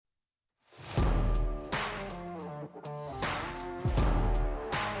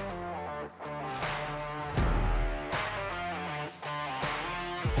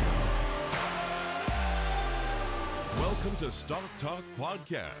to Stock Talk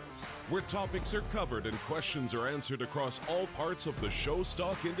Podcast, where topics are covered and questions are answered across all parts of the show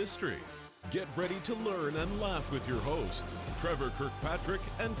stock industry. Get ready to learn and laugh with your hosts, Trevor Kirkpatrick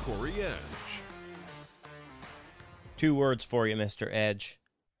and Corey Edge. 2 words for you, Mr. Edge.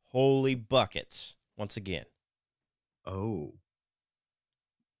 Holy buckets, once again. Oh.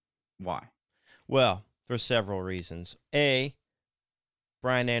 Why? Well, there's several reasons. A,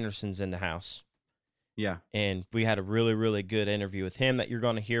 Brian Anderson's in the house. Yeah. And we had a really, really good interview with him that you're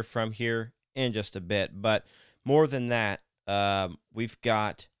going to hear from here in just a bit. But more than that, we've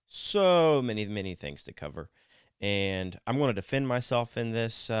got so many things to cover. And I'm going to defend myself in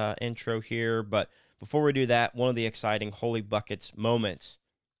this intro here. But before we do that, one of the exciting Holy Buckets moments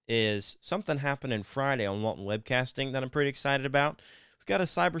is something happening Friday on Walton Webcasting that I'm pretty excited about. We've got a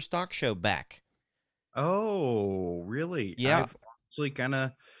Cyber Stock Show back. Oh, really? Yeah. I've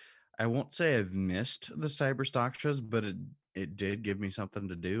actually I won't say I've missed the cyber stock shows, but it did give me something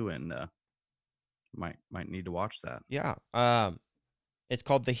to do, and might need to watch that. Yeah. It's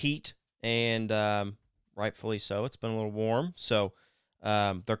called The Heat, and rightfully so. It's been a little warm, so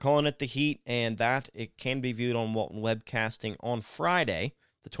they're calling it The Heat, and that it can be viewed on Walton Webcasting on Friday,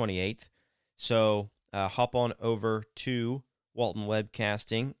 the 28th. So hop on over to Walton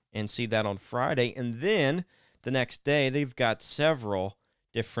Webcasting and see that on Friday, and then the next day they've got several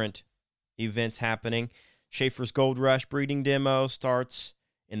different events happening. Schaefer's Gold Rush breeding demo starts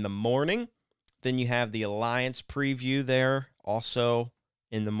in the morning. Then you have the Alliance preview there also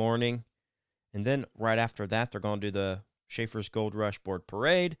in the morning. And then right after that, they're going to do the Schaefer's Gold Rush board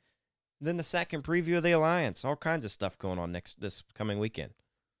parade. Then the second preview of the Alliance. All kinds of stuff going on this coming weekend.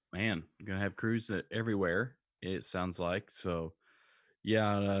 Man, you're going to have crews everywhere, it sounds like. So,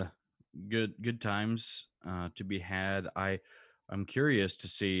 yeah, good times to be had. I'm curious to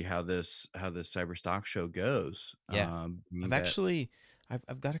see how this cyber stock show goes. Yeah,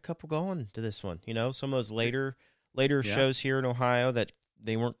 I've got a couple going to this one. You know, some of those later shows here in Ohio that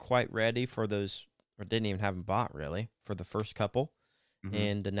they weren't quite ready for those, or didn't even have them bought really for the first couple,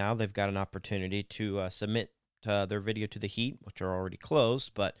 and now they've got an opportunity to submit their video to the Heat, which are already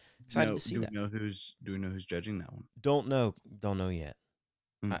closed. But excited to see that. Do we know who's judging that one? Don't know yet.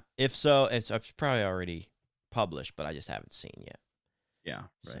 If so, it's probably already published, but I just haven't seen yet. Yeah,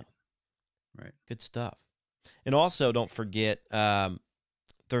 right. So, right. Good stuff. And also, don't forget,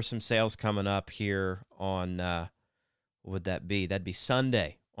 there's some sales coming up here on, what would that be? That'd be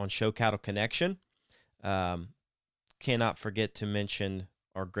Sunday on Show Cattle Connection. Cannot forget to mention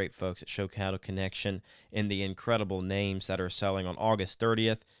our great folks at Show Cattle Connection and the incredible names that are selling on August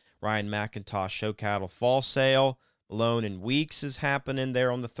 30th. Ryan McIntosh Show Cattle Fall Sale. Malone and Weeks is happening there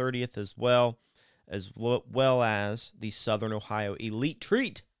on the 30th as well as the Southern Ohio Elite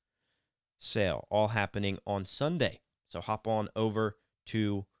Treat sale, all happening on Sunday. So hop on over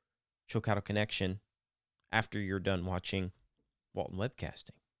to Show Cattle Connection after you're done watching Walton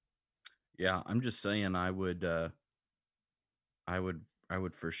Webcasting. Yeah, I'm just saying I would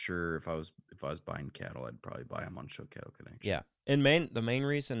for sure, if I was buying cattle, I'd probably buy them on Show Cattle Connection. Yeah. And the main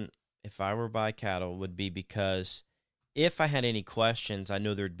reason if I were buy cattle would be because if I had any questions, I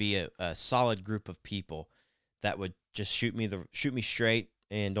know there'd be a solid group of people that would just shoot me straight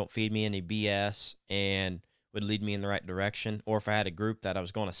and don't feed me any BS and would lead me in the right direction. Or if I had a group that I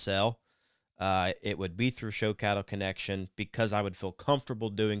was going to sell, it would be through Show Cattle Connection because I would feel comfortable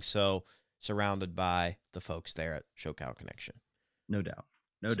doing so, surrounded by the folks there at Show Cattle Connection. No doubt.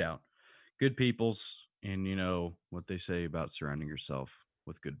 Good peoples, and you know what they say about surrounding yourself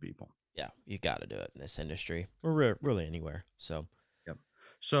with good people. Yeah, you got to do it in this industry, or really anywhere. So, yep.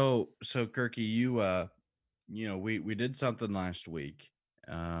 So Kirky, we did something last week.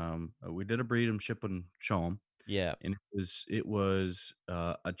 We did a breed 'em, ship 'em, show 'em. Yeah, and it was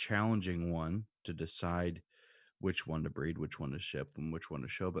a challenging one to decide which one to breed, which one to ship, and which one to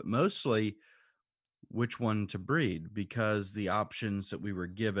show, but mostly which one to breed, because the options that we were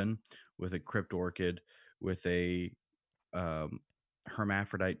given with a crypt orchid, with a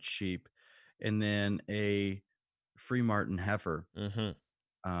hermaphrodite sheep, and then a free Martin heifer.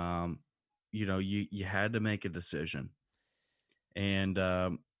 You had to make a decision. And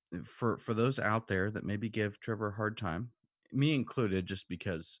for those out there that maybe give Trevor a hard time, me included, just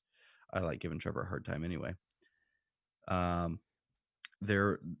because I like giving Trevor a hard time anyway.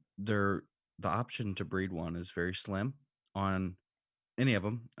 The option to breed one is very slim on any of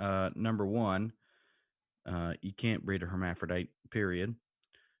them. Number one, you can't breed a hermaphrodite, period.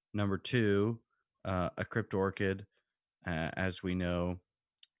 Number two, a crypt orchid, as we know,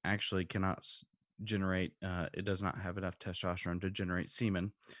 actually cannot generate, it does not have enough testosterone to generate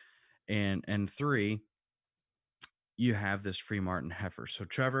semen. And three, you have this Free Martin heifer. So,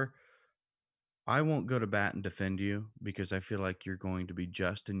 Trevor, I won't go to bat and defend you because I feel like you're going to be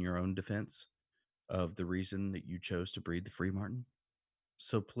just in your own defense of the reason that you chose to breed the Free Martin.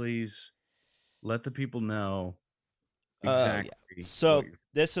 So please let the people know Yeah. exactly So what you're.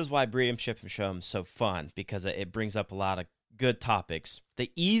 this is why Breed 'em, Ship 'em, Show 'em is so fun, because it brings up a lot of good topics.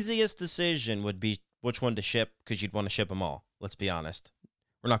 The easiest decision would be which one to ship, because you'd want to ship them all. Let's be honest.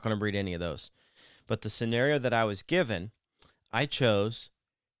 We're not going to breed any of those. But the scenario that I was given, I chose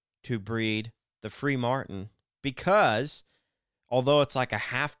to breed the Free Martin because although it's like a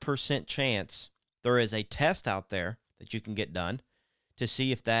 0.5% chance, there is a test out there that you can get done to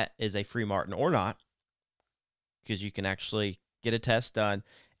see if that is a Free Martin or not, because you can actually get a test done.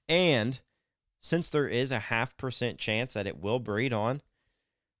 And since there is a 0.5% chance that it will breed on,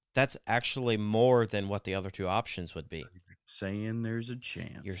 that's actually more than what the other two options would be. Saying there's a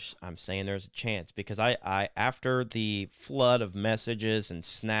chance. I'm saying there's a chance because I after the flood of messages and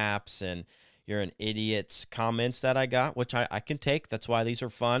snaps and you're an idiot's comments that I got, which I can take. That's why these are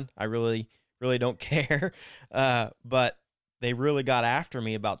fun. I really don't care. But they really got after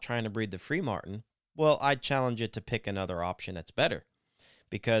me about trying to breed the Free Martin. Well, I challenge it to pick another option that's better,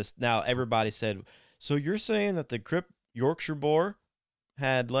 because now everybody said, so you're saying that the Crip Yorkshire Boar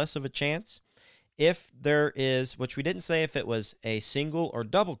had less of a chance? If there is, which we didn't say if it was a single or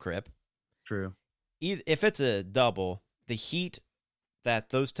double crip. True. If it's a double, the heat that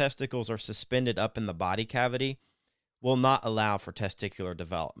those testicles are suspended up in the body cavity will not allow for testicular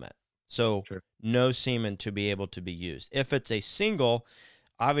development. So True. no semen to be able to be used. If it's a single,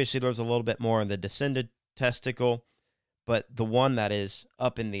 obviously there's a little bit more in the descended testicle, but the one that is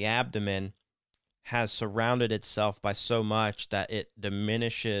up in the abdomen has surrounded itself by so much that it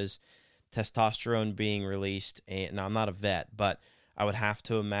diminishes testosterone being released. And now, I'm not a vet, but I would have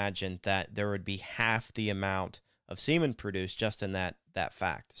to imagine that there would be half the amount of semen produced just in that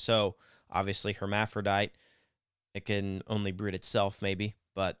fact. So obviously hermaphrodite, it can only breed itself maybe,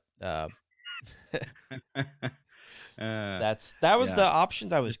 but that was the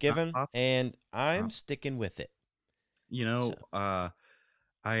options I was given, and I'm sticking with it. You know, so.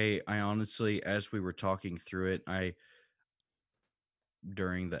 I honestly, as we were talking through it,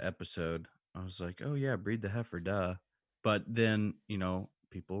 during the episode, I was like, oh yeah, breed the heifer, duh. But then,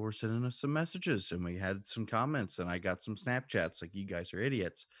 people were sending us some messages and we had some comments and I got some Snapchats like, you guys are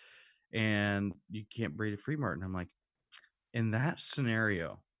idiots and you can't breed a Free Martin. I'm like, in that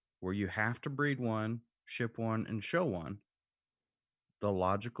scenario where you have to breed one, ship one, and show one, the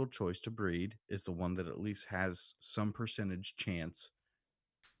logical choice to breed is the one that at least has some percentage chance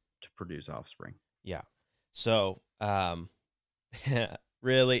to produce offspring. Yeah. So,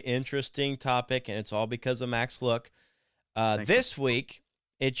 really interesting topic, and it's all because of Max Look. This week,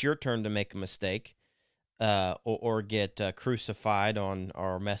 it's your turn to make a mistake or get crucified on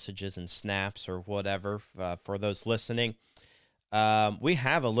our messages and snaps or whatever. For those listening, we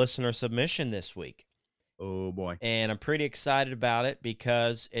have a listener submission this week. Oh, boy. And I'm pretty excited about it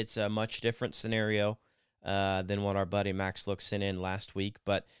because it's a much different scenario than what our buddy Max Look sent in last week.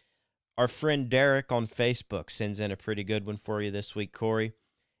 But our friend Derek on Facebook sends in a pretty good one for you this week, Corey.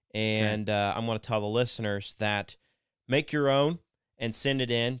 And I'm going to tell the listeners that make your own and send it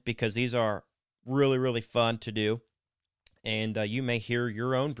in, because these are really, really fun to do. And you may hear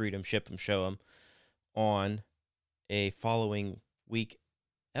your own Breed 'em, Ship 'em, Show 'em on a following week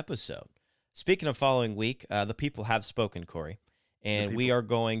episode. Speaking of following week, the people have spoken, Corey. And we are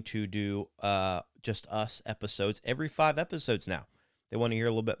going to do just us episodes every 5 episodes now. They want to hear a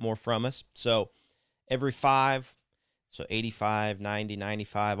little bit more from us. So every 5, so 85, 90,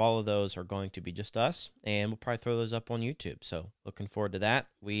 95, all of those are going to be just us. And we'll probably throw those up on YouTube. So looking forward to that.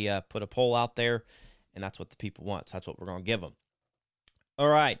 We put a poll out there, and that's what the people want. So that's what we're going to give them. All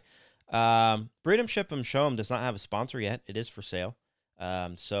right. Breed 'em, Ship 'em, Show 'em does not have a sponsor yet. It is for sale.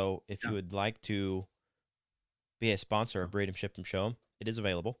 So if you would like to be a sponsor of Breed 'em, Ship 'em, Show 'em, it is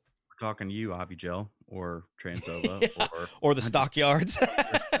available. We're talking to you, Avigel or Transova or the Stockyards.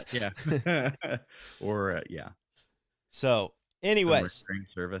 Yeah. Or yeah. So anyways,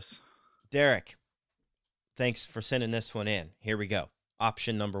 service. Derek, thanks for sending this one in. Here we go.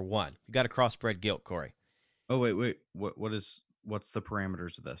 Option number 1. You got a crossbred gilt, Corey. Oh, wait. What's the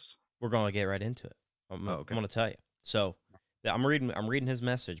parameters of this? We're going to get right into it. I'm going to tell you. So I'm reading his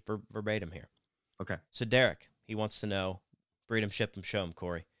message verbatim here. Okay. So Derek, he wants to know, Breed 'em, Ship 'em, Show 'em,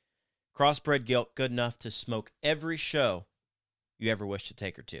 Corey. Crossbred gilt good enough to smoke every show you ever wish to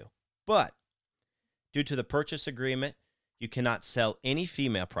take her to. But due to the purchase agreement, you cannot sell any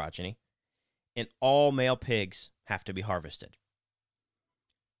female progeny, and all male pigs have to be harvested.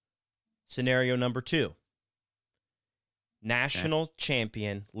 Scenario number 2. national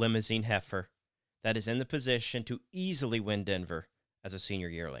champion limousine heifer that is in the position to easily win Denver as a senior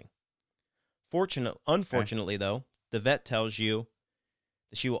yearling. Unfortunately, though, the vet tells you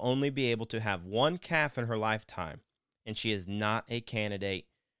that she will only be able to have one calf in her lifetime, and she is not a candidate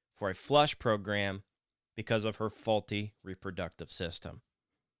for a flush program because of her faulty reproductive system.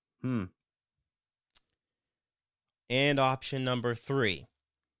 And option number 3,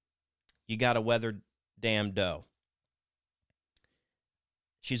 you got a weathered dam doe.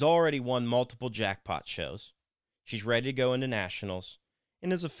 She's already won multiple jackpot shows. She's ready to go into nationals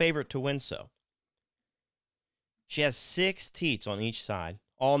and is a favorite to win so. She has 6 teats on each side,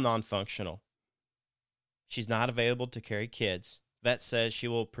 all non-functional. She's not available to carry kids. Vet says she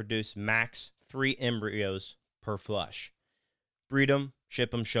will produce max 3 embryos per flush. Breed them,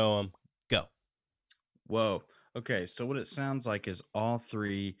 ship them, show them, go. Whoa. Okay, so what it sounds like is all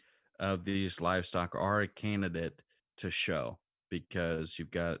 3 of these livestock are a candidate to show, because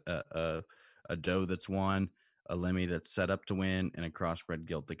you've got a doe that's won, a lemmy that's set up to win, and a crossbred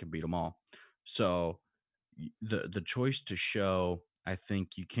gilt that can beat them all. So the choice to show, I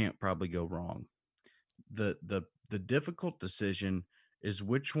think you can't probably go wrong. The difficult decision is,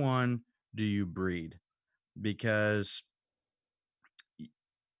 which one do you breed? Because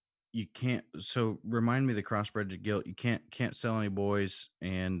you can't. So remind me, the crossbred to gilt, you can't sell any boys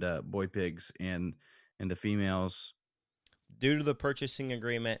and boy pigs and the females. Due to the purchasing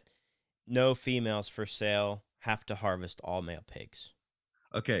agreement, no females for sale, have to harvest all male pigs.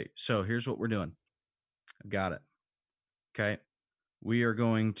 Okay, so here's what we're doing. I've got it. Okay, we're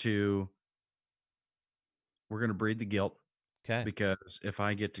going to breed the gilt. Okay. Because if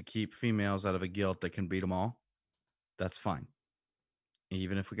I get to keep females out of a gilt that can beat them all, that's fine.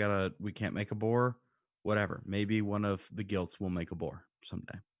 Even if we can't make a boar, whatever. Maybe one of the gilts will make a boar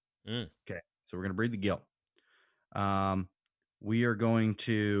someday. Okay, so we're going to breed the gilt. We are going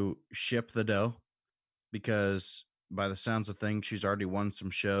to ship the doe, because by the sounds of things, she's already won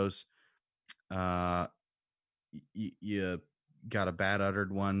some shows. You got a bad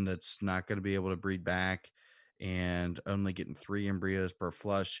uddered one that's not going to be able to breed back, and only getting 3 embryos per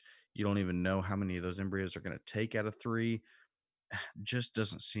flush. You don't even know how many of those embryos are going to take out of 3. Just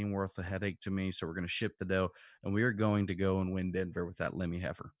doesn't seem worth the headache to me. So we're going to ship the doe, and we are going to go and win Denver with that lemmy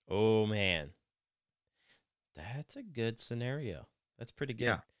heifer. Oh, man. That's a good scenario. That's pretty good.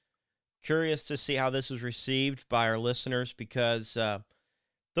 Yeah. Curious to see how this was received by our listeners, because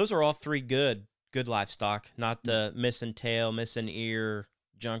those are all 3 good livestock, not the missing tail, missing ear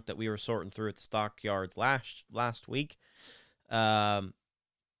junk that we were sorting through at the stockyards last week. So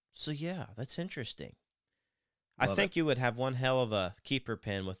yeah, that's interesting. I think you would have one hell of a keeper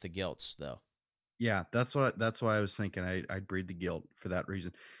pin with the gilts, though. Yeah, that's why I was thinking I'd breed the gilt for that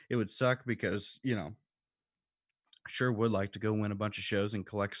reason. It would suck because, I sure would like to go win a bunch of shows and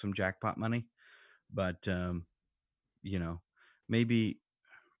collect some jackpot money, but maybe,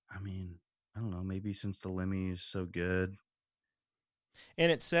 I don't know, maybe since the lemmy is so good.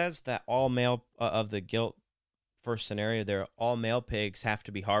 And it says that all male of the gilt first scenario there, all male pigs have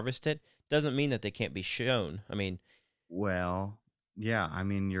to be harvested. Doesn't mean that they can't be shown. Well, yeah,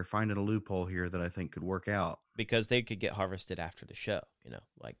 you're finding a loophole here that I think could work out, because they could get harvested after the show.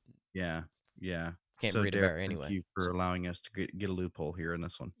 Yeah. Can't breed a bear anyway. Thank you for allowing us to get a loophole here in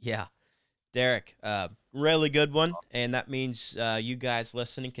this one. Yeah. Derek, really good one. And that means you guys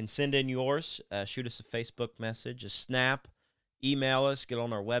listening can send in yours. Shoot us a Facebook message, a snap, email us, get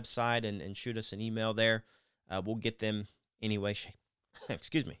on our website and shoot us an email there. We'll get them any way,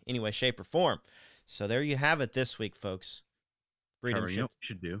 shape or form. So there you have it this week, folks. Trevor, you know what we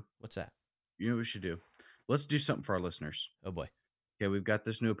should do? What's that? You know what we should do? Let's do something for our listeners. Oh, boy. Okay, we've got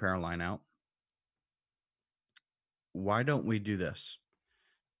this new apparel line out. Why don't we do this?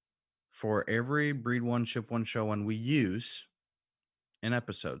 For every breed one, ship one, show one we use in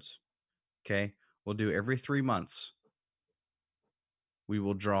episodes, okay, we'll do every 3 months. We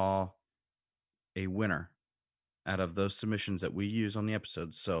will draw a winner out of those submissions that we use on the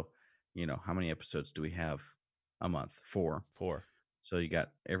episodes. So, how many episodes do we have a month? 4. So you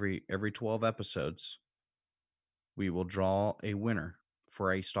got every 12 episodes, we will draw a winner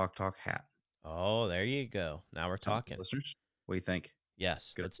for a Stock Talk hat. Oh, there you go. Now we're talking. Listeners, what do you think?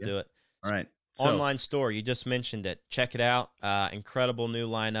 Yes, let's do it. All right. Online store, you just mentioned it. Check it out. Incredible new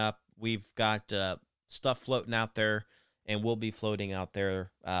lineup. We've got stuff floating out there, and we'll be floating out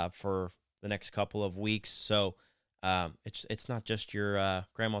there for the next couple of weeks. So it's not just your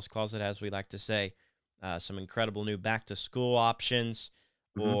grandma's closet, as we like to say. Some incredible new back-to-school options,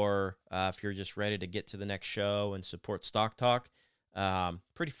 or if you're just ready to get to the next show and support Stock Talk,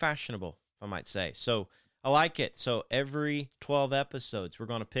 pretty fashionable, if I might say. So I like it. So every 12 episodes, we're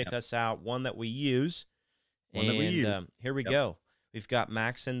going to pick us out one that we use. One that we use. Here we Yep. go. We've got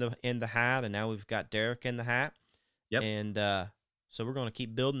Max in the hat, and now we've got Derek in the hat. Yep. And so we're going to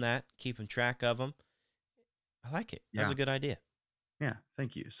keep building that, keeping track of them. I like it. That's a good idea. Yeah,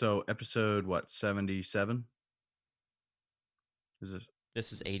 thank you. So episode, what, 77? Is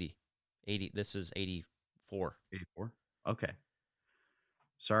This is 80. This is 84. 84? Okay.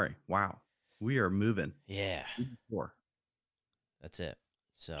 Sorry. Wow. We are moving. Yeah. 84. That's it.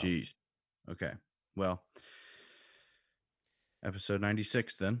 So. Jeez. Okay. Well, episode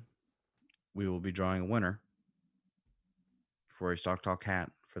 96 then, we will be drawing a winner for a Stock Talk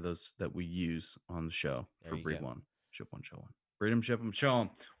hat for those that we use on the show for Breed One. Ship One, Show One. Breed them, ship them, show them.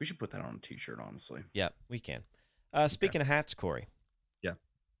 We should put that on a t-shirt, honestly. Yeah, we can. Speaking of hats, Corey. Yeah.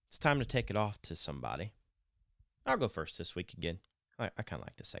 It's time to take it off to somebody. I'll go first this week again. I kind of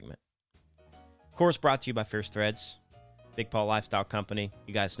like this segment. Of course, brought to you by Fierce Threads, Big Paul Lifestyle Company.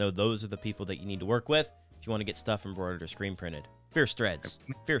 You guys know those are the people that you need to work with if you want to get stuff embroidered or screen printed. Fierce Threads,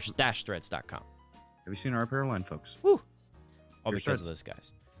 fierce-threads.com. Have you seen our apparel line, folks? Woo! All Fierce because Threads. of those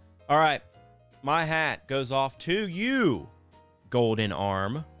guys. All right. My hat goes off to you, Golden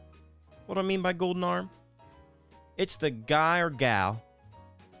Arm. What do I mean by Golden Arm? It's the guy or gal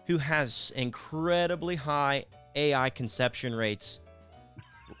who has incredibly high AI conception rates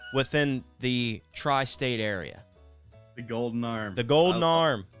within the tri-state area. The Golden Arm. The Golden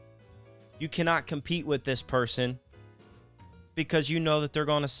Arm. You cannot compete with this person because you know that they're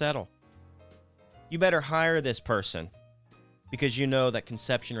going to settle. You better hire this person because you know that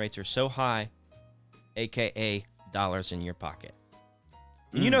conception rates are so high, a.k.a. dollars in your pocket.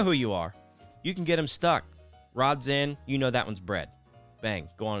 And you know who you are. You can get them stuck. Rod's in. You know that one's bread. Bang.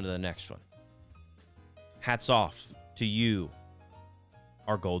 Go on to the next one. Hats off to you,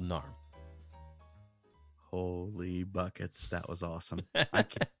 our Golden Arm. Holy buckets. That was awesome. I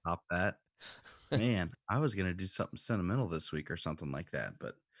can't top that. Man, I was going to do something sentimental this week or something like that,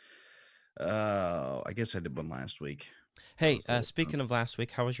 but I guess I did one last week. Hey, speaking of last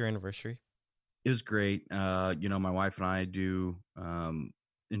week, how was your anniversary? It was great. You know, my wife and I do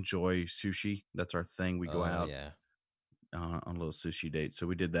enjoy sushi. That's our thing. We go out on a little sushi date. So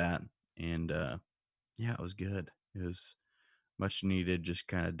we did that. And yeah, it was good. It was much needed, just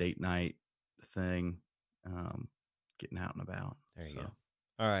kind of date night thing, getting out and about. There you go.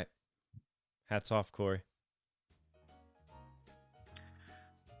 All right. Hats off, Corey.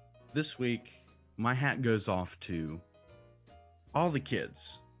 This week, my hat goes off to all the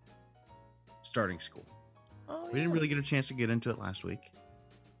kids starting school. Oh, We didn't really get a chance to get into it last week.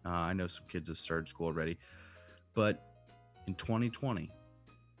 I know some kids have started school already. But in 2020,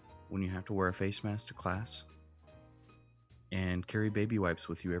 when you have to wear a face mask to class and carry baby wipes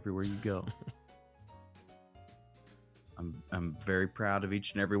with you everywhere you go, I'm very proud of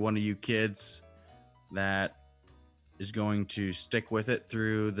each and every one of you kids that is going to stick with it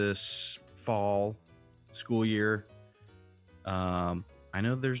through this fall school year. I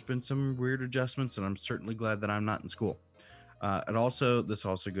know there's been some weird adjustments, and I'm certainly glad that I'm not in school. This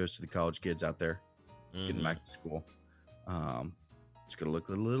also goes to the college kids out there getting back to school. It's going to look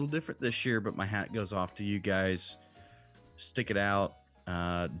a little different this year, but my hat goes off to you guys. Stick it out.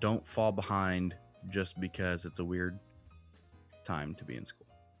 Don't fall behind just because it's a weird time to be in school.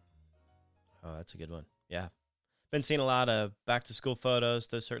 Oh, that's a good one. Yeah. Been seeing a lot of back to school photos.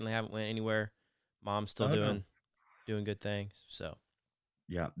 Those certainly haven't went anywhere. Mom's still doing good things. So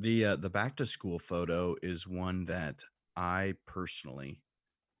yeah, the back to school photo is one that I personally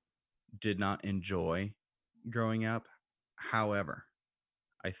did not enjoy growing up. However,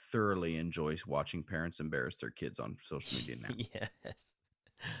 I thoroughly enjoy watching parents embarrass their kids on social media now.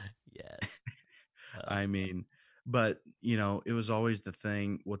 Yes. I mean, but you know, it was always the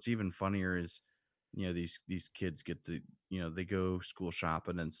thing. What's even funnier is, you know, these kids get to, you know, they go school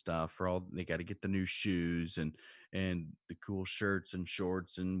shopping and stuff they got to get the new shoes and the cool shirts and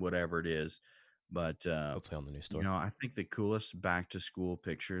shorts and whatever it is. But hopefully on the new store. You know, I think the coolest back to school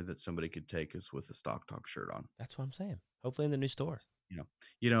picture that somebody could take is with a Stock Talk shirt on. That's what I'm saying. Hopefully in the new store.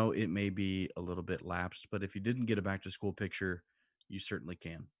 You know, it may be a little bit lapsed, but if you didn't get a back to school picture, you certainly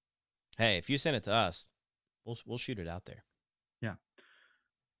can. Hey, if you send it to us, we'll shoot it out there. Yeah.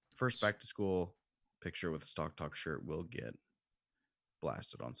 First back to school picture with a Stock Talk shirt will get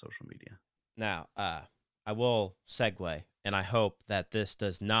blasted on social media. Now, I will segue, and I hope that this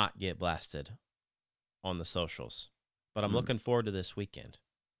does not get blasted on the socials, but I'm looking forward to this weekend.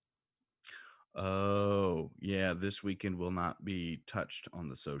 Oh, yeah. This weekend will not be touched on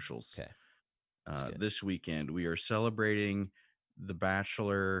the socials. Okay. This weekend, we are celebrating The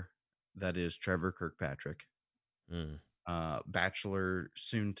Bachelor that is Trevor Kirkpatrick, Mm. bachelor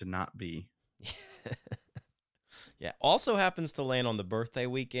soon to not be. Yeah. Also happens to land on the birthday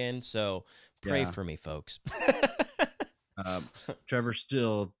weekend, so pray Yeah. for me, folks. Trevor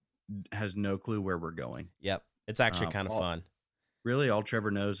still has no clue where we're going. Yep. It's actually kind of fun. Really, all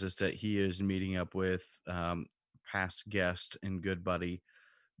Trevor knows is that he is meeting up with past guest and good buddy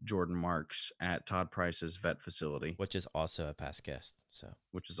Jordan Marks at Todd Price's vet facility, Which is also a past guest.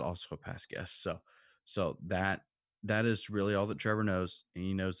 which is also a past guest. So that is really all that Trevor knows. And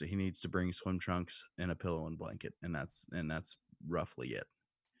he knows that he needs to bring swim trunks and a pillow and blanket, and that's roughly it.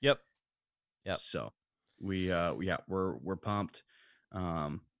 Yep. So we're pumped.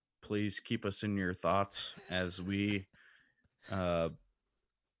 Please keep us in your thoughts as we try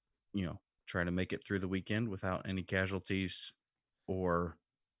to make it through the weekend without any casualties, or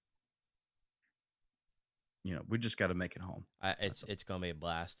we just got to make it home. It's going to be a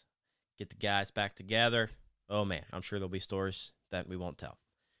blast. Get the guys back together. Oh man, I'm sure there'll be stories that we won't tell.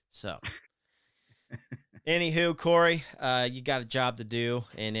 So anywho, Corey, you got a job to do,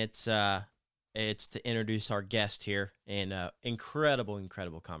 and it's to introduce our guest here, and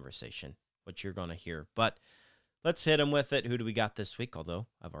incredible conversation, what you're going to hear. But let's hit him with it. Who do we got this week? Although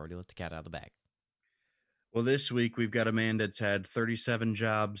I've already let the cat out of the bag. Well, this week we've got a man that's had 37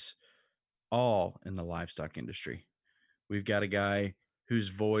 jobs, all in the livestock industry. We've got a guy whose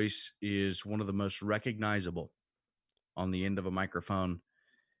voice is one of the most recognizable on the end of a microphone,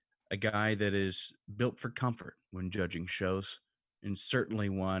 a guy that is built for comfort when judging shows, and certainly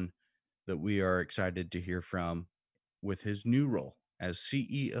one that we are excited to hear from with his new role as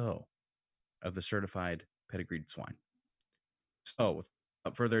CEO of the Certified Pedigreed Swine. So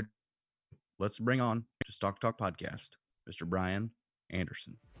without further ado, let's bring on to Stock Talk Podcast, Mr. Brian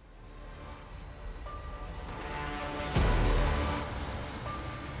Anderson.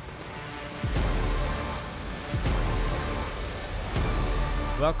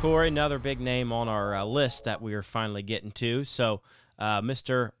 Well, Corey, another big name on our list that we are finally getting to. So,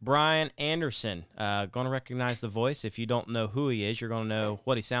 Mr. Brian Anderson, going to recognize the voice. If you don't know who he is, you're going to know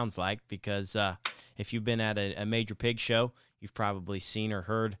what he sounds like, because if you've been at a major pig show, you've probably seen or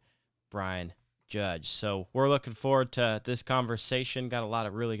heard Brian Judge. So we're looking forward to this conversation. Got a lot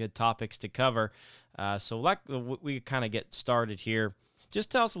of really good topics to cover. So we kind of get started here.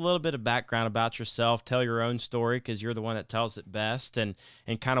 Just tell us a little bit of background about yourself. Tell your own story, because you're the one that tells it best, and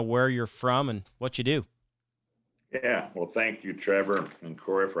kind of where you're from and what you do. Yeah, well, thank you, Trevor and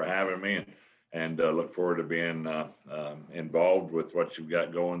Corey, for having me, and look forward to being involved with what you've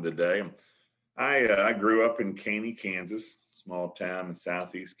got going today. I grew up in Caney, Kansas, small town in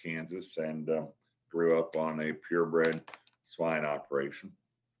southeast Kansas, and grew up on a purebred swine operation.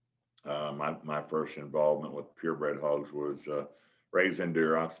 My first involvement with purebred hogs was raising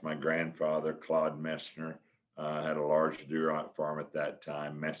Durocs. My grandfather, Claude Messner, had a large Duroc farm at that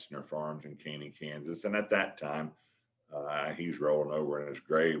time, Messner Farms in Caney, Kansas. And at that time, he's rolling over in his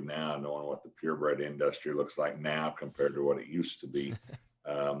grave now, knowing what the purebred industry looks like now compared to what it used to be.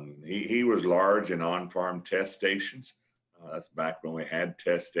 He was large in on-farm test stations. That's back when we had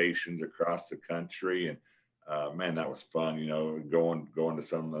test stations across the country. And man, that was fun, going to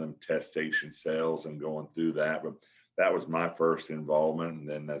some of them test station sales and going through that. But that was my first involvement. And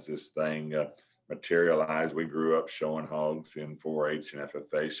then as this thing materialized, we grew up showing hogs in 4-H and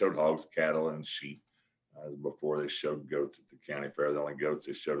FFA, showed hogs, cattle, and sheep before they showed goats at the county fair. The only goats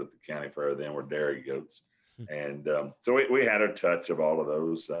they showed at the county fair then were dairy goats. And so we had a touch of all of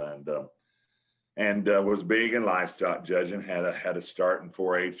those, and was big in livestock judging, had a start in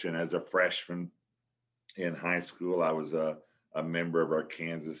 4-H. And as a freshman in high school, I was a member of our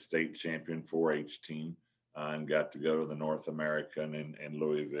Kansas state champion 4-H team. And got to go to the North American in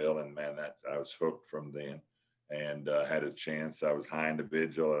Louisville, and man, that I was hooked from then, and had a chance. I was high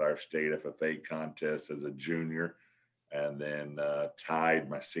individual at our state FFA contest as a junior, and then tied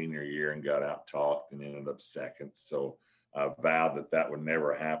my senior year and got out talked and ended up second. So I vowed that would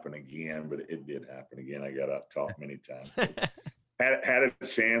never happen again, but it did happen again. I got out talked many times. Had a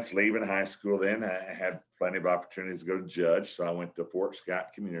chance leaving high school then. I had plenty of opportunities to go to judge, so I went to Fort Scott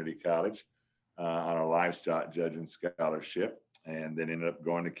Community College on a livestock judging scholarship, and then ended up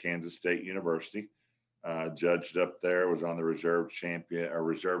going to Kansas State University. Judged up there, was on the reserve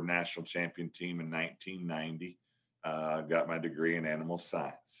national champion team in 1990. Got my degree in animal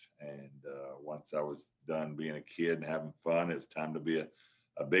science. And once I was done being a kid and having fun, it was time to be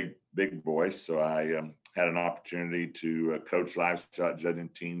a big boy. So I had an opportunity to coach livestock judging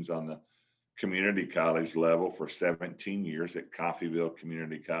teams on the community college level for 17 years at Coffeyville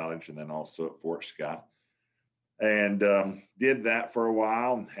Community College, and then also at Fort Scott. and did that for a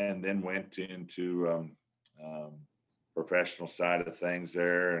while, and then went into professional side of things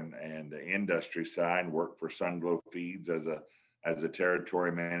there, and the industry side, and worked for Sunglow Feeds as a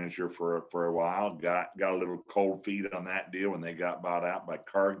territory manager for a while. Got a little cold feet on that deal when they got bought out by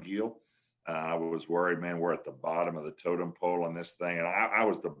Cargill. I was worried, man, we're at the bottom of the totem pole on this thing. And I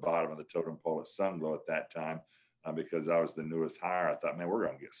was the bottom of the totem pole at Sunglow at that time because I was the newest hire. I thought, man, we're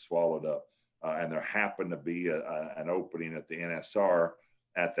going to get swallowed up. And there happened to be an opening at the NSR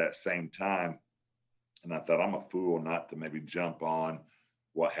at that same time. And I thought, I'm a fool not to maybe jump on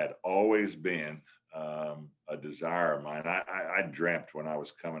what had always been a desire of mine. I dreamt when I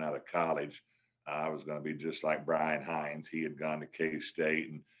was coming out of college, I was going to be just like Brian Hines. He had gone to K-State.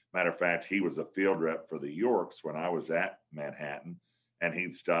 And matter of fact, he was a field rep for the Yorks when I was at Manhattan. And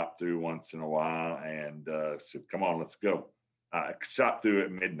he'd stop through once in a while and said, come on, let's go. Stop through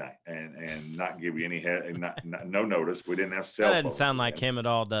at midnight and not give you any no notice. We didn't have cell phones. That doesn't sound like him at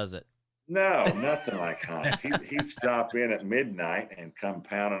all, does it? No, nothing like Hines. He'd stop in at midnight and come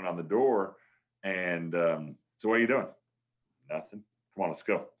pounding on the door. And so what are you doing? Nothing. Come on, let's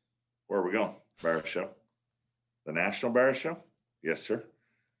go. Where are we going? Barrow Show. The National Barrow Show? Yes, sir.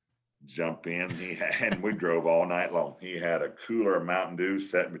 Jump in. And we drove all night long. He had a cooler of Mountain Dew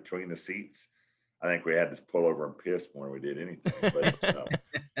set between the seats. I think we had to pull over and piss more than we did anything.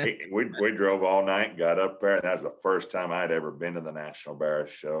 But we drove all night, got up there. And that was the first time I'd ever been to the National Barrow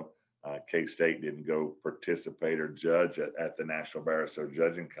Show. K-State didn't go participate or judge at the National Barrow Show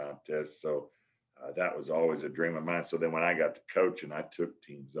judging contest. So that was always a dream of mine. So then when I got to coaching, I took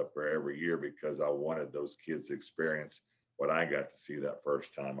teams up there every year because I wanted those kids to experience what I got to see that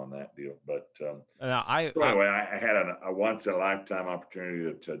first time on that deal. But anyway, I had a once in a lifetime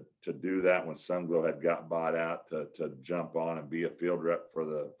opportunity to do that when Sunglow had got bought out to jump on and be a field rep for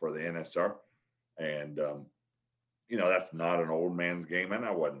the NSR. And, that's not an old man's game. And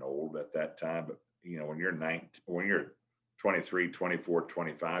I wasn't old at that time, but when you're 23, 24,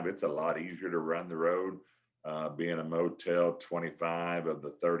 25, it's a lot easier to run the road, be in a motel 25 of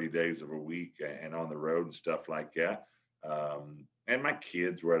the 30 days of a week and on the road and stuff like that. And my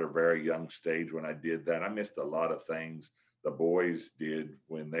kids were at a very young stage when I did that. I missed a lot of things the boys did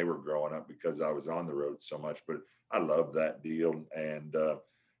when they were growing up because I was on the road so much, but I love that deal.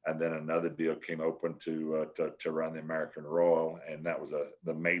 And then another deal came open to run the American Royal. And that was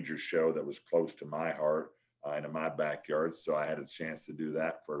the major show that was close to my heart and in my backyard. So I had a chance to do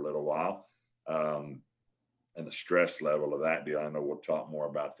that for a little while. And the stress level of that deal, I know we'll talk more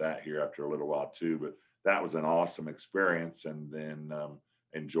about that here after a little while too, but that was an awesome experience. And then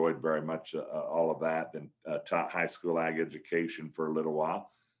enjoyed very much all of that. Then taught high school ag education for a little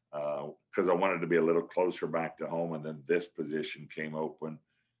while because I wanted to be a little closer back to home. And then this position came open.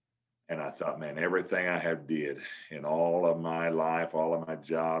 And I thought, man, everything I have did in all of my life, all of my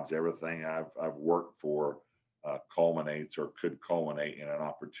jobs, everything I've worked for culminates or could culminate in an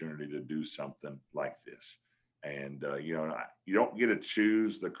opportunity to do something like this. And, you don't get to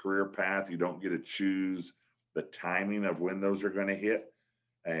choose the career path. You don't get to choose the timing of when those are going to hit.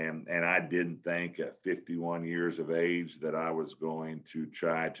 And I didn't think at 51 years of age that I was going to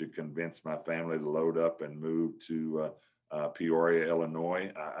try to convince my family to load up and move to Peoria,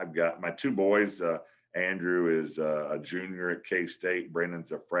 Illinois. I've got my two boys. Andrew is a junior at K-State.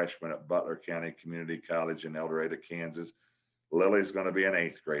 Brendan's a freshman at Butler County Community College in El Dorado, Kansas. Lily's going to be an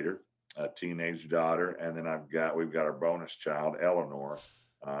 8th grader, a teenage daughter. And then we've got our bonus child, Eleanor,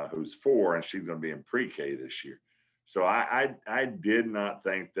 who's 4, and she's going to be in pre-K this year. So I did not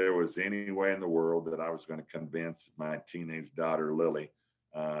think there was any way in the world that I was going to convince my teenage daughter, Lily,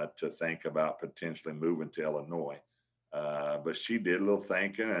 to think about potentially moving to Illinois. But she did a little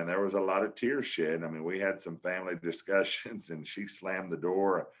thinking, and there was a lot of tears shed. I mean, we had some family discussions, and she slammed the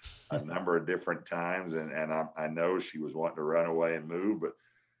door a number of different times. And I know she was wanting to run away and move, but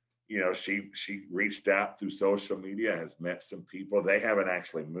she reached out through social media, has met some people. They haven't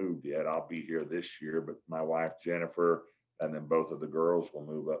actually moved yet. I'll be here this year, but my wife, Jennifer, and then both of the girls will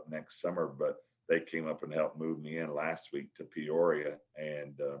move up next summer. But they came up and helped move me in last week to Peoria,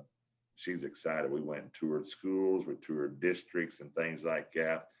 and she's excited. We went and toured schools, we toured districts and things like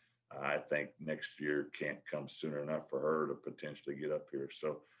that. I think next year can't come soon enough for her to potentially get up here.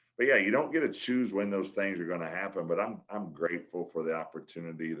 So, but yeah, you don't get to choose when those things are going to happen, but I'm grateful for the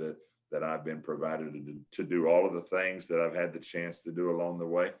opportunity that I've been provided to do all of the things that I've had the chance to do along the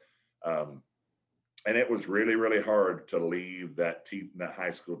way. And it was really, really hard to leave that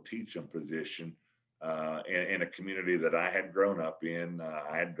high school teaching position in a community that I had grown up in.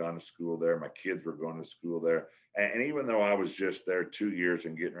 I had gone to school there. My kids were going to school there. And even though I was just there 2 years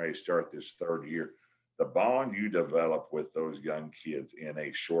and getting ready to start this 3rd year, the bond you develop with those young kids in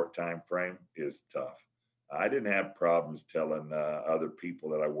a short time frame is tough. I didn't have problems telling other people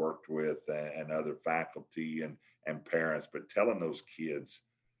that I worked with and other faculty and parents, but telling those kids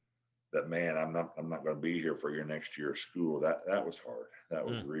that, man, I'm not going to be here for your next year of school. That was hard. That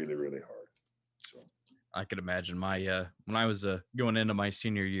was really, really hard. So I could imagine my when I was going into my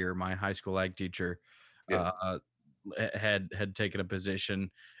senior year, my high school ag teacher had taken a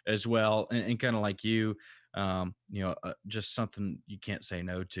position as well, and kind of like you, just something you can't say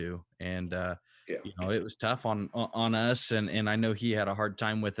no to, and it was tough on us, and I know he had a hard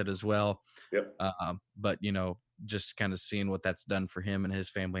time with it as well. Yep. But just kind of seeing what that's done for him and his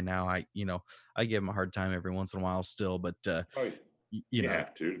family now, I give him a hard time every once in a while still, but you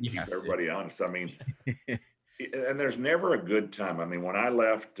have to keep everybody honest. I mean, and there's never a good time. I mean, when I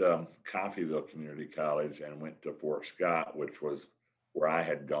left Coffeyville Community College and went to Fort Scott, which was where I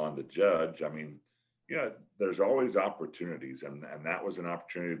had gone to judge, I mean, there's always opportunities, and that was an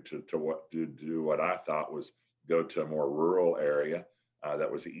opportunity to do what I thought was go to a more rural area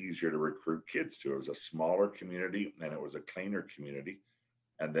that was easier to recruit kids to. It was a smaller community and it was a cleaner community.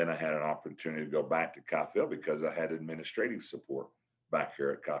 And then I had an opportunity to go back to Coffeyville because I had administrative support back here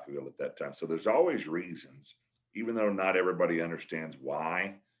at Coffeyville at that time. So there's always reasons, even though not everybody understands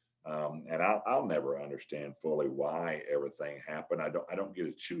why. And I'll never understand fully why everything happened. I don't get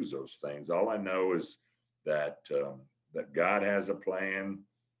to choose those things. All I know is that God has a plan.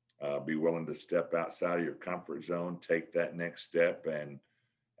 Be willing to step outside of your comfort zone, take that next step, and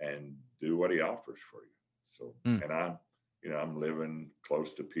do what He offers for you. So, and I'm living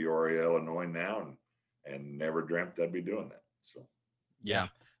close to Peoria, Illinois now, and never dreamt I'd be doing that. So, yeah,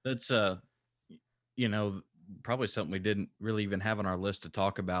 that's probably something we didn't really even have on our list to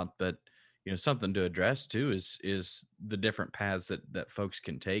talk about, but something to address too is the different paths that folks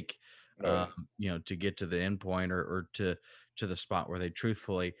can take, to get to the end point or to the spot where they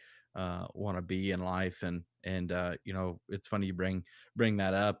truthfully want to be in life. And it's funny you bring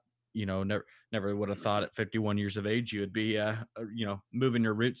that up. Never would have thought at 51 years of age you would be moving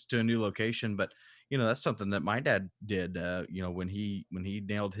your roots to a new location, but that's something that my dad did when he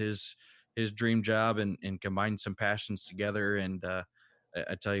nailed his dream job and combined some passions together. And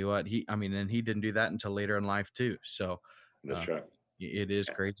I tell you what, he didn't do that until later in life too. So that's right. It is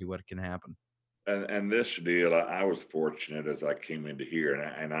crazy what can happen. And this deal, I was fortunate as I came into here,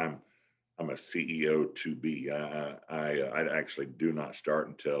 and I'm a CEO to be. I actually do not start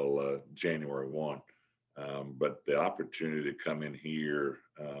until January 1. But the opportunity to come in here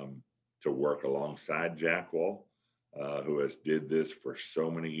to work alongside Jack Wall, who has did this for so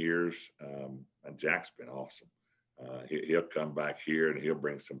many years, and Jack's been awesome. He'll come back here and he'll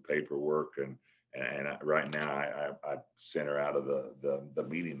bring some paperwork, and right now I center out of the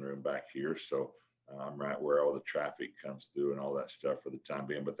meeting room back here, so I'm right where all the traffic comes through and all that stuff for the time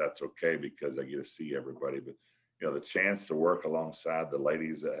being. But that's okay because I get to see everybody. But the chance to work alongside the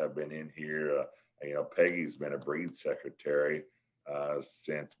ladies that have been in here. Peggy's been a breed secretary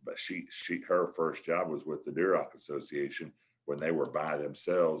since, but her first job was with the Duroc Association when they were by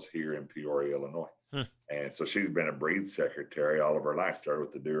themselves here in Peoria, Illinois. And so she's been a breed secretary all of her life. Started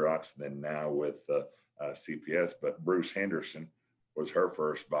with the Durocs, and then now with CPS. But Bruce Henderson was her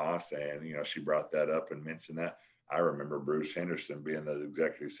first boss, and she brought that up and mentioned that. I remember Bruce Henderson being the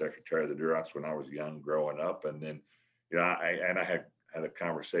executive secretary of the Durocs when I was young, growing up, and then I had a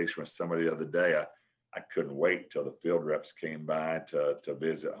conversation with somebody the other day. I couldn't wait till the field reps came by to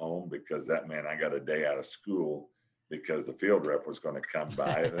visit home because that meant I got a day out of school because the field rep was going to come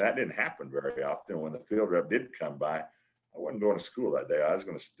by. And that didn't happen very often. When the field rep did come by, I wasn't going to school that day. I was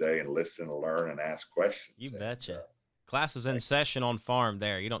going to stay and listen and learn and ask questions. You betcha. Class is in session on farm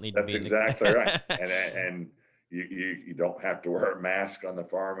there. You don't need to be. That's exactly right. And you don't have to wear a mask on the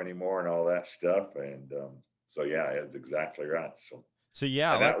farm anymore and all that stuff. And so, yeah, it's exactly right. So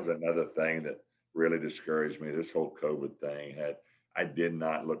yeah. And that was another thing that really discouraged me. This whole COVID thing I did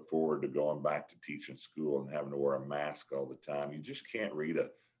not look forward to going back to teaching school and having to wear a mask all the time. You just can't read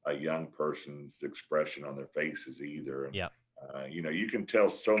a young person's expression on their faces either. And, you can tell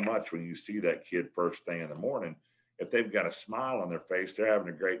so much when you see that kid first thing in the morning. If they've got a smile on their face, they're having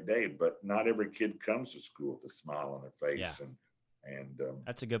a great day, but not every kid comes to school with a smile on their face. Yeah. And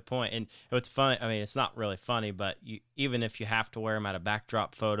that's a good point. And it's funny. I mean, it's not really funny, but even if you have to wear them at a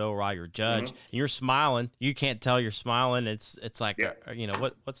backdrop photo while you're judged, and you're smiling, you can't tell you're smiling. It's like,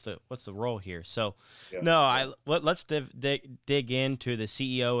 what's the role here? So, let's dig into the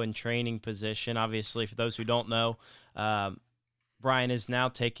CEO and training position. Obviously, for those who don't know, Brian is now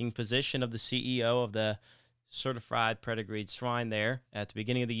taking position of the CEO of the certified pedigreed swine there at the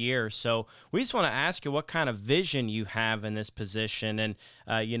beginning of the year. So we just want to ask you what kind of vision you have in this position. And,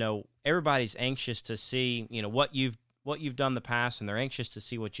 everybody's anxious to see, what you've done in the past, and they're anxious to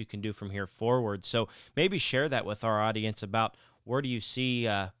see what you can do from here forward. So maybe share that with our audience about where do you see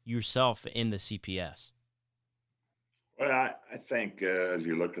yourself in the CPS? Well, I think as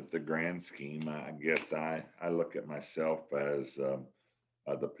you look at the grand scheme, I guess I look at myself as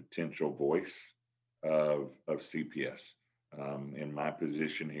the potential voice of CPS. In my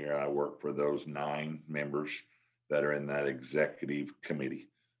position here, I work for those 9 members that are in that executive committee,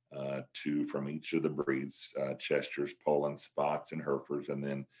 2 from each of the breeds, Chesters, Poland, Spots, and Herefords, and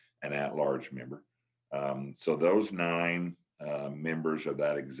then an at-large member. So those 9 members of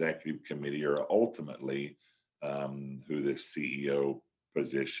that executive committee are ultimately who the CEO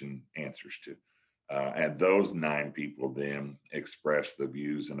position answers to. And those 9 people then express the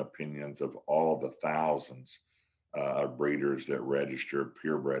views and opinions of all the thousands of breeders that register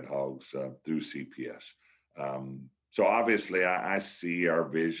purebred hogs through CPS. So obviously, I see our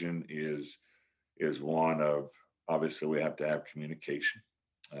vision is one of, obviously, we have to have communication.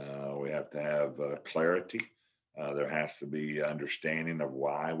 We have to have clarity. There has to be understanding of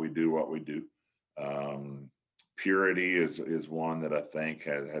why we do what we do. Purity is one that I think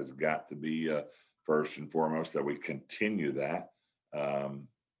has got to be first and foremost, that we continue that.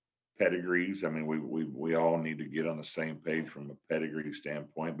 Pedigrees, I mean, we all need to get on the same page from a pedigree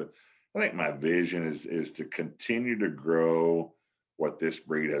standpoint, but I think my vision is to continue to grow what this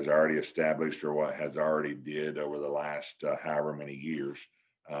breed has already established or what has already did over the last however many years.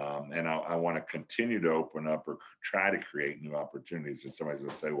 And I want to continue to open up or try to create new opportunities. And somebody's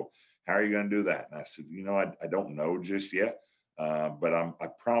going to say, well, how are you going to do that? And I said, I don't know just yet, but I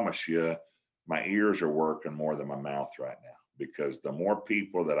promise you my ears are working more than my mouth right now, because the more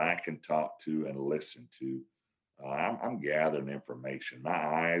people that I can talk to and listen to, I'm gathering information. My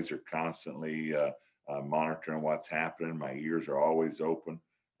eyes are constantly monitoring what's happening. My ears are always open.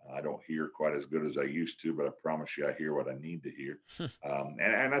 I don't hear quite as good as I used to, but I promise you I hear what I need to hear.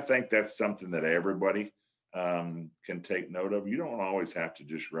 And I think that's something that everybody can take note of. You don't always have to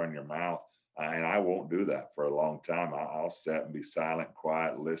just run your mouth. And I won't do that for a long time. I'll sit and be silent,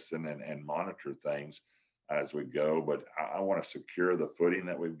 quiet, listen, and monitor things as we go. But I want to secure the footing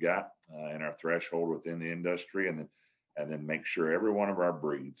that we've got and our threshold within the industry, and then make sure every one of our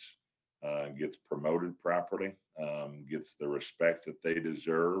breeds gets promoted properly, gets the respect that they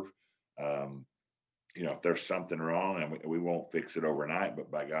deserve. If there's something wrong, and we won't fix it overnight, but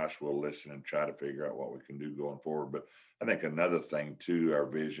by gosh, we'll listen and try to figure out what we can do going forward. But I think another thing too, our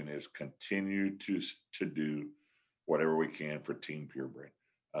vision is continue to do whatever we can for Team Purebred,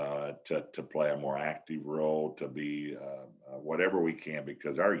 to play a more active role, to be whatever we can,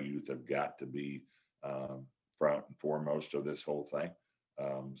 because our youth have got to be front and foremost of this whole thing.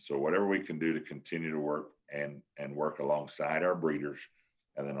 So whatever we can do to continue to work and work alongside our breeders,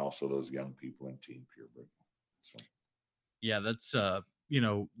 and then also those young people in Team Purebred. So. Yeah, that's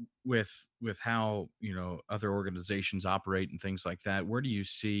with how other organizations operate and things like that. Where do you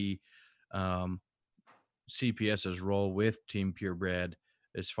see CPS's role with Team Purebred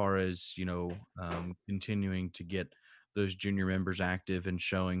as far as continuing to get those junior members active and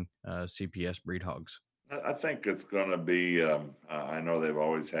showing CPS breed hogs? I think it's going to be. I know they've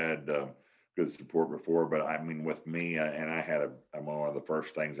always had good support before, but I mean, with me, and I'm one of the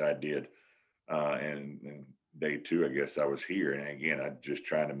first things I did, and day 2, I guess I was here, and again, I just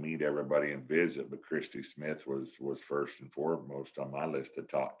trying to meet everybody and visit. But Christy Smith was first and foremost on my list to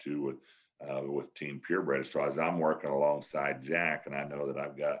talk to with Team Purebred. So as I'm working alongside Jack, and I know that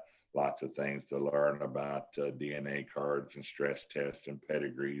I've got lots of things to learn about DNA cards and stress tests and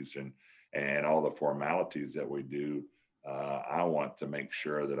pedigrees and all the formalities that we do. I want to make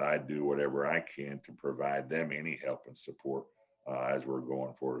sure that I do whatever I can to provide them any help and support as we're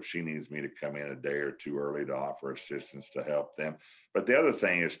going forward. If she needs me to come in a day or 2 early to offer assistance to help them. But the other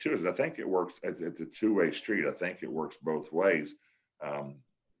thing is too, is I think it works. It's a 2-way street. I think it works both ways.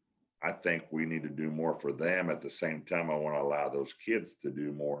 I think we need to do more for them. At the same time, I want to allow those kids to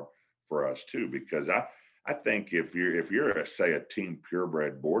do more for us too, because I think if you're say a Team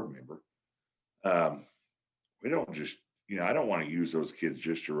Purebred board member, we don't just, I don't want to use those kids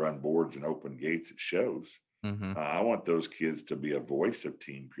just to run boards and open gates at shows. Mm-hmm. I want those kids to be a voice of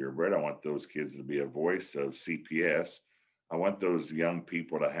Team Purebred. I want those kids to be a voice of CPS. I want those young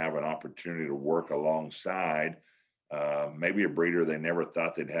people to have an opportunity to work alongside maybe a breeder they never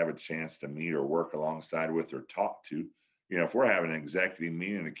thought they'd have a chance to meet or work alongside with or talk to. If we're having an executive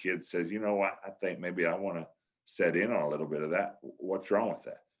meeting and a kid says, I think maybe I want to set in on a little bit of that. What's wrong with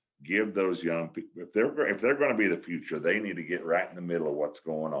that? give those young people, if they're going to be the future, they need to get right in the middle of what's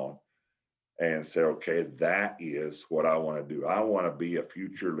going on and say, okay, that is what I want to do. I want to be a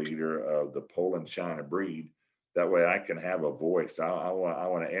future leader of the Poland China breed. That way I can have a voice. I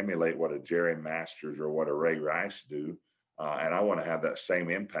want to emulate what a Jerry Masters or what a Ray Rice do. And I want to have that same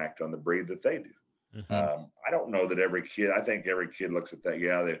impact on the breed that they do. Mm-hmm. I don't know that I think every kid looks at that.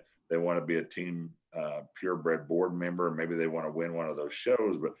 Yeah, they want to be a team purebred board member. Maybe they want to win one of those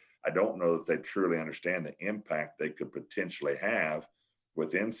shows, but I don't know that they truly understand the impact they could potentially have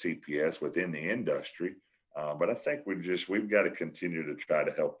within CPS, within the industry. But I think we've got to continue to try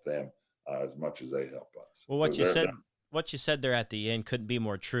to help them as much as they help us. Well, what you said there at the end couldn't be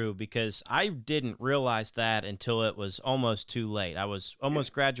more true, because I didn't realize that until it was almost too late. I was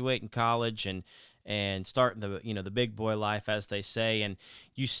almost graduating college and starting the big boy life, as they say, and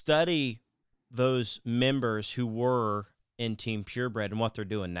you study those members who were in Team Purebred and what they're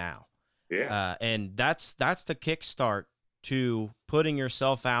doing now. Yeah. And that's the kickstart to putting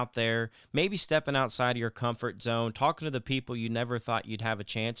yourself out there, maybe stepping outside of your comfort zone, talking to the people you never thought you'd have a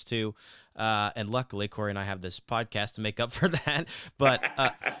chance to. And luckily, Corey and I have this podcast to make up for that.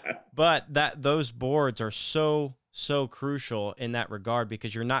 But those boards are so crucial in that regard,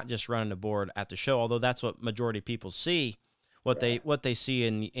 because you're not just running a board at the show, although that's what majority of people see. What they see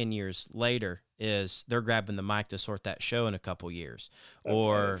in years later is they're grabbing the mic to sort that show in a couple years,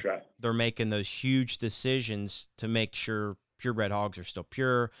 or That's right. they're making those huge decisions to make sure purebred hogs are still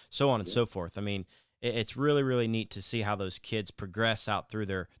pure, so on and so forth. I mean, it's really, really neat to see how those kids progress out through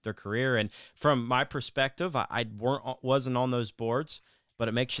their career. And from my perspective, I wasn't on those boards, but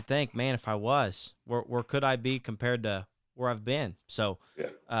it makes you think, man, if I was, where could I be compared to where I've been? So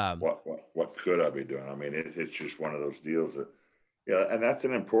what could I be doing? I mean, it's just one of those deals that, and that's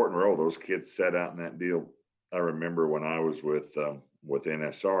an important role. Those kids set out in that deal. I remember when I was with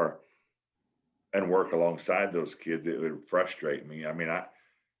NSR and work alongside those kids, it would frustrate me. I mean,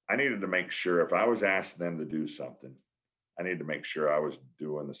 I needed to make sure if I was asking them to do something, I needed to make sure I was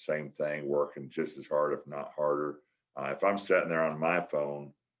doing the same thing, working just as hard, if not harder. If I'm sitting there on my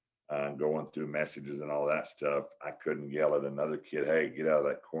phone, going through messages and all that stuff, I couldn't yell at another kid, hey, get out of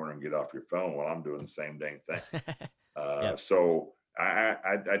that corner and get off your phone, while I'm doing the same dang thing. Yep. So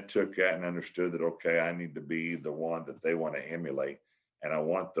I took that and understood that, okay, I need to be the one that they want to emulate. And I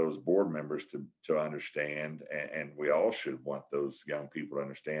want those board members to understand, and we all should want those young people to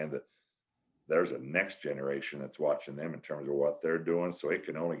understand that there's a next generation that's watching them in terms of what they're doing. So it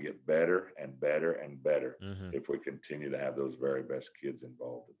can only get better and better and better if we continue to have those very best kids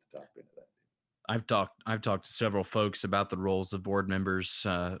involved at the top end of that. I've talked to several folks about the roles of board members,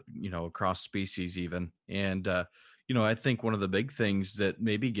 across species even. And, I think one of the big things that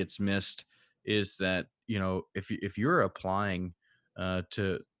maybe gets missed is that, if you're applying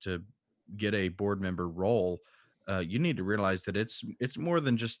to get a board member role, you need to realize that it's more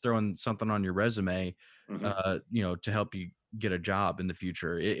than just throwing something on your resume, to help you get a job in the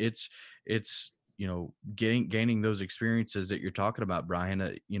future. It's gaining those experiences that you're talking about, Brian,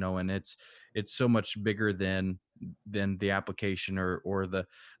 and it's so much bigger than the application or the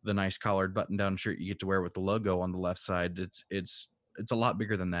nice collared button down shirt you get to wear with the logo on the left side. It's a lot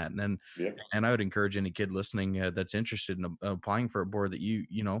bigger than that. And I would encourage any kid listening that's interested in applying for a board that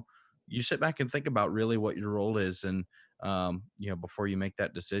you sit back and think about really what your role is. And, before you make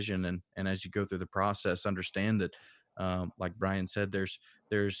that decision, and as you go through the process, understand that, like Brian said, there's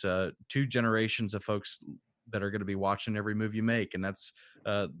 2 generations of folks that are going to be watching every move you make. And that's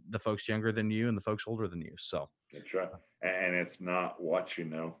the folks younger than you and the folks older than you. So that's right. And it's not what you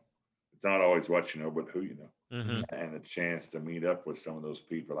know. It's not always what you know, but who you know. Mm-hmm. And the chance to meet up with some of those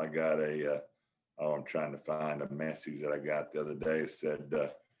people. I got I'm trying to find a message that I got the other day. It said,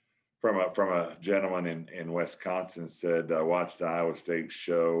 from a gentleman in Wisconsin, said, I watched the Iowa State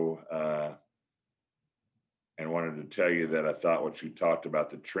show and wanted to tell you that I thought what you talked about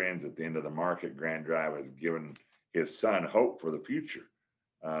the trends at the end of the market Grand Drive has given his son hope for the future.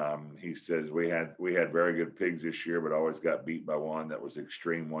 He says we had very good pigs this year, but always got beat by one that was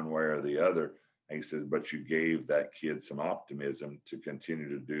extreme one way or the other. And he says, but you gave that kid some optimism to continue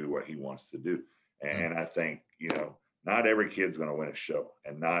to do what he wants to do. And I think, not every kid's going to win a show,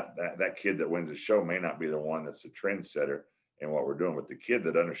 and not that kid that wins a show may not be the one that's a trendsetter in what we're doing, but the kid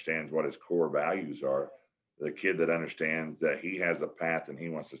that understands what his core values are, the kid that understands that he has a path and he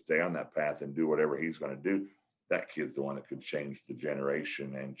wants to stay on that path and do whatever he's going to do, that kid's the one that could change the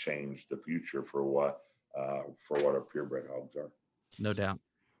generation and change the future for what our purebred hogs are. No doubt.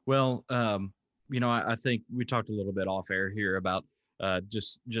 Well, I think we talked a little bit off air here about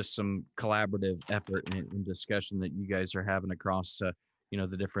just some collaborative effort and discussion that you guys are having across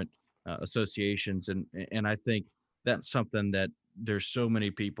the different associations. And I think that's something that there's so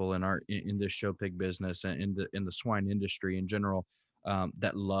many people in this show pig business and in the swine industry in general,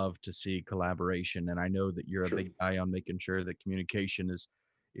 that love to see collaboration. And I know that you're a Sure. big guy on making sure that communication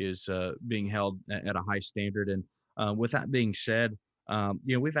is being held at a high standard. And with that being said,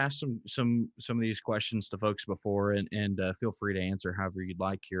 we've asked some of these questions to folks before, and feel free to answer however you'd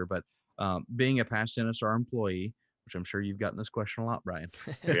like here. But being a past NSR employee, which I'm sure you've gotten this question a lot, Brian.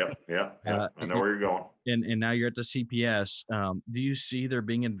 Yep. I know where you're going. And now you're at the CPS. Do you see there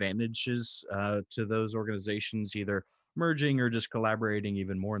being advantages to those organizations either merging or just collaborating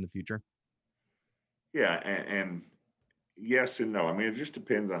even more in the future? Yeah, and yes and no. I mean, it just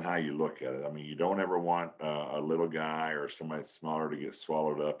depends on how you look at it. I mean, you don't ever want a little guy or somebody smaller to get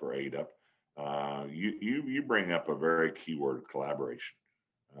swallowed up or ate up. You bring up a very key word: collaboration.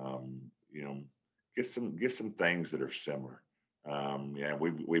 Um, you know, get some things that are similar. Yeah,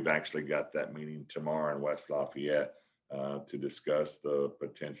 we've actually got that meeting tomorrow in West Lafayette to discuss the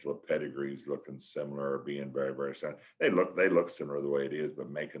potential of pedigrees looking similar or being very, very similar. They look similar the way it is, but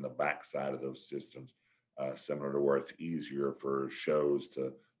making the backside of those systems similar to where it's easier for shows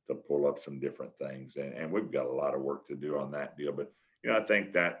to pull up some different things. And we've got a lot of work to do on that deal. But I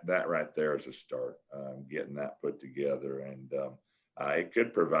think that right there is a start, getting that put together. And it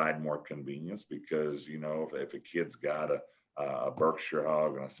could provide more convenience because if a kid's got a Berkshire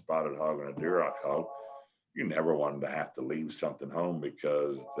hog and a spotted hog and a Duroc hog, you never want them to have to leave something home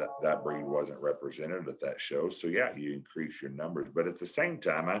because that breed wasn't represented at that show. So yeah, you increase your numbers, but at the same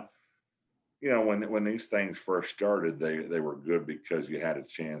time, when these things first started, they were good because you had a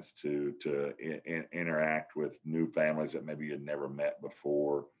chance to interact with new families that maybe you'd never met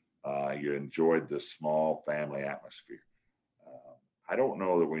before. You enjoyed the small family atmosphere. I don't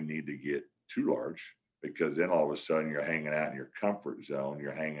know that we need to get too large, because then all of a sudden you're hanging out in your comfort zone.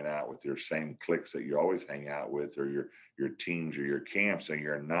 You're hanging out with your same cliques that you always hang out with, or your teams or your camps, and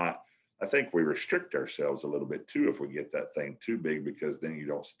you're not. I think we restrict ourselves a little bit too if we get that thing too big, because then you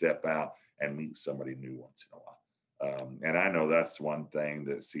don't step out and meet somebody new once in a while. And I know that's one thing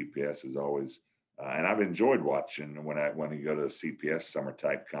that CPS is always, and I've enjoyed watching when you go to the CPS summer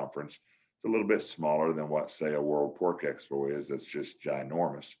type conference. It's a little bit smaller than what, say, a World Pork Expo is. It's just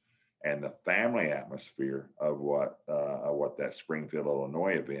ginormous. And the family atmosphere of what that Springfield,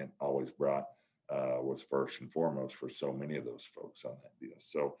 Illinois event always brought was first and foremost for so many of those folks on that deal.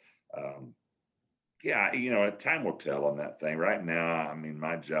 So, time will tell on that thing. Right now, I mean,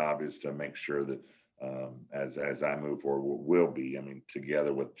 my job is to make sure that as I move forward, will be,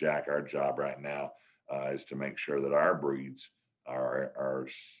 together with Jack, our job right now is to make sure that our breeds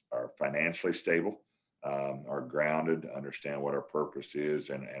are financially stable, are grounded, understand what our purpose is,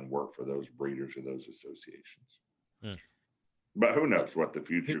 and work for those breeders or those associations. But who knows what the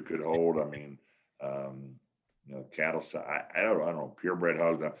future could hold? I mean, cattle. I don't know, purebred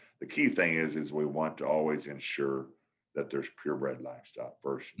hogs. The key thing is we want to always ensure that there's purebred livestock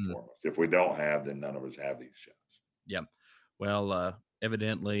first and foremost. If we don't have, then none of us have these shows. Yep. Well,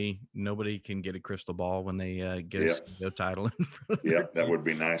 evidently nobody can get a crystal ball when they get a CEO title. Yep, that would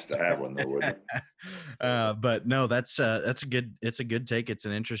be nice to have one, though, wouldn't it? But no, it's a good take. It's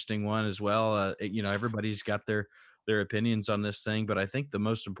an interesting one as well. Everybody's got their opinions on this thing, but I think the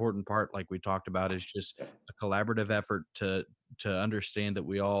most important part, like we talked about, is just a collaborative effort to understand that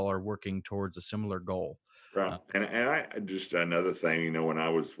we all are working towards a similar goal. Right. And I just, another thing, when I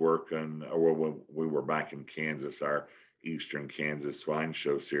was working, or when we were back in Kansas, our Eastern Kansas Swine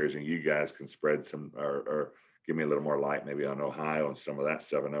Show series, and you guys can spread some or give me a little more light maybe on Ohio and some of that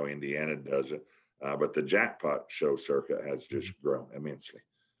stuff. I know Indiana does it, but the jackpot show circuit has just grown immensely.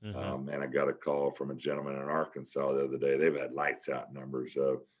 And I got a call from a gentleman in Arkansas the other day. They've had lights out numbers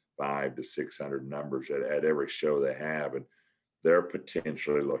of 500 to 600 numbers at every show they have. And they're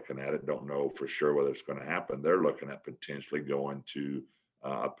potentially looking at it. Don't know for sure whether it's going to happen. They're looking at potentially going to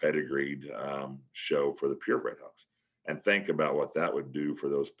a pedigreed show for the purebred hogs. And think about what that would do for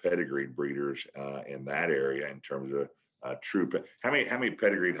those pedigreed breeders in that area in terms of true. How many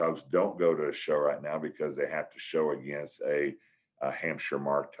pedigreed hogs don't go to a show right now because they have to show against a Hampshire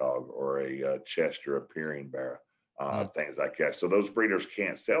marked hog or a Chester appearing barra, things like that. So those breeders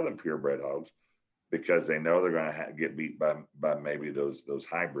can't sell them purebred hogs because they know they're going to get beat by maybe those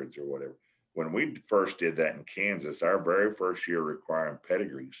hybrids or whatever. When we first did that in Kansas, our very first year requiring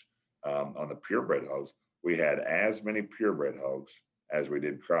pedigrees on the purebred hogs, we had as many purebred hogs as we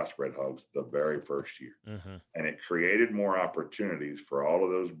did crossbred hogs the very first year. And it created more opportunities for all of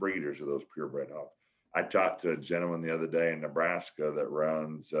those breeders of those purebred hogs. I talked to a gentleman the other day in Nebraska that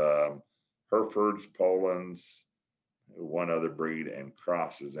runs Herefords, Poland's, one other breed and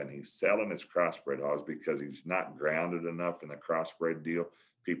crosses, and he's selling his crossbred hogs because he's not grounded enough in the crossbred deal.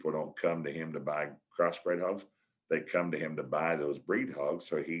 People don't come to him to buy crossbred hogs. They come to him to buy those breed hogs.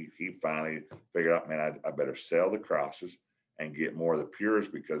 So he finally figured out, man, I better sell the crosses and get more of the pures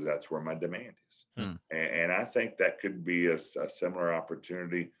because that's where my demand is. And I think that could be a similar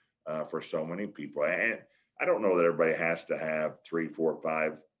opportunity for so many people. And I don't know that everybody has to have 3, 4,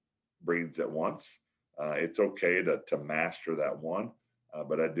 5 breeds at once. It's okay to master that one.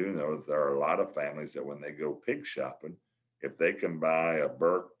 But I do know that there are a lot of families that when they go pig shopping, if they can buy a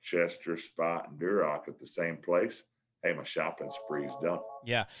Burke, Chester, Spot, and Duroc at the same place, hey, my shopping spree's done.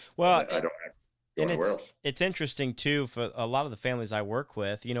 Yeah. Well, I don't have to go anywhere else. It's interesting too for a lot of the families I work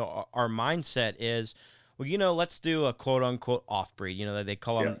with. Our mindset is, well, let's do a quote unquote off breed. They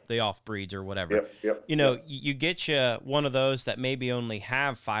call them the off breeds or whatever. Yep. You get you one of those that maybe only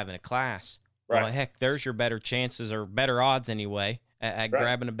have 5 in a class. Right. Well, heck, there's your better chances or better odds anyway at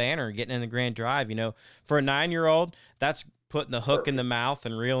grabbing a banner and getting in the Grand Drive. For a 9-year-old, that's putting the hook in the mouth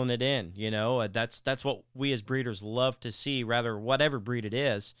and reeling it in. That's what we as breeders love to see, rather whatever breed it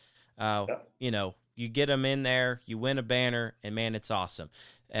is. You get them in there, you win a banner, and man, it's awesome.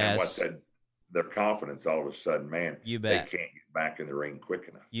 And their confidence all of a sudden, man, you bet. They can't get back in the ring quick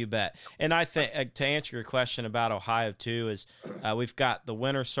enough. You bet. And I think to answer your question about Ohio too is we've got the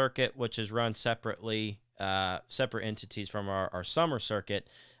winter circuit, which is run separately, separate entities from our summer circuit.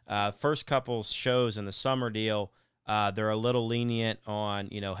 First couple shows in the summer deal, they're a little lenient on,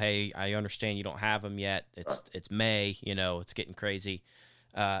 hey, I understand you don't have them yet. It's May, it's getting crazy.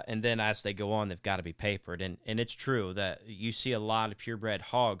 And then as they go on, they've got to be papered. And it's true that you see a lot of purebred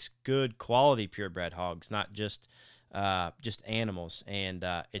hogs, good quality purebred hogs, not just animals. And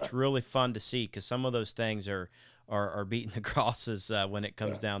it's really fun to see because some of those things are beating the crosses when it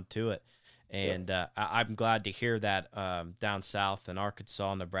comes down to it. And I'm glad to hear that down south in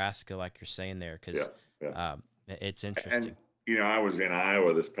Arkansas, Nebraska, like you're saying there, because it's interesting. And, I was in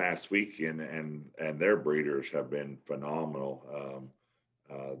Iowa this past weekend, and their breeders have been phenomenal.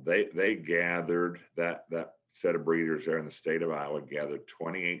 They gathered that set of breeders there in the state of Iowa gathered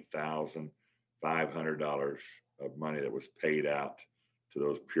 $28,500 of money that was paid out to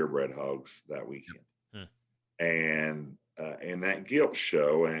those purebred hogs that weekend. And in that gilt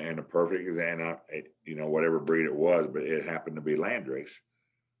show, and a perfect example, whatever breed it was, but it happened to be landrace,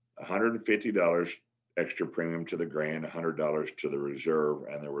 $150 extra premium to the grand, $100 to the reserve,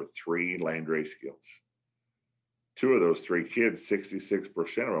 and there were 3 landrace gilts. 2 of those 3 kids, 66%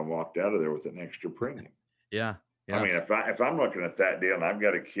 of them walked out of there with an extra premium. Yeah. I mean, if I'm looking at that deal and I've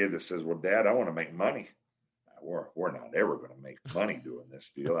got a kid that says, well, Dad, I want to make money. We're not ever going to make money doing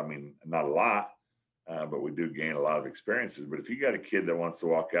this deal. I mean, not a lot, but we do gain a lot of experiences. But if you got a kid that wants to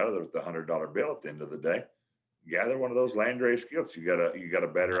walk out of there with the $100 bill at the end of the day, gather one of those landrace gilts. You got a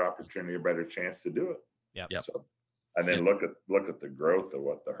better opportunity, a better chance to do it. Yep. So, and then look at the growth of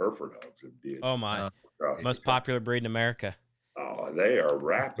what the Hereford hogs have did. Oh my, most popular breed in America. Oh, they are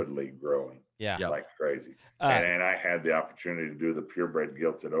rapidly growing. Yeah, like crazy. And I had the opportunity to do the purebred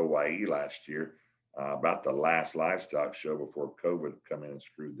gilts at OYE last year, about the last livestock show before COVID come in and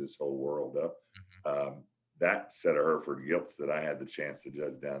screwed this whole world up. That set of Hereford gilts that I had the chance to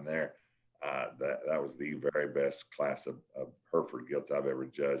judge down there, that was the very best class of Hereford gilts I've ever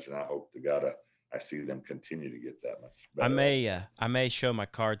judged, and I hope to God I see them continue to get that much better. I may show my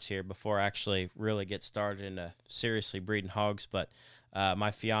cards here before I actually really get started into seriously breeding hogs, but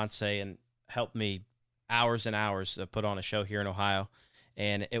my fiance helped me hours and hours to put on a show here in Ohio,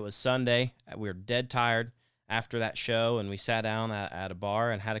 and it was Sunday. We were dead tired after that show, and we sat down at a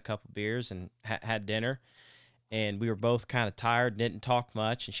bar and had a couple beers and had dinner, and we were both kind of tired, didn't talk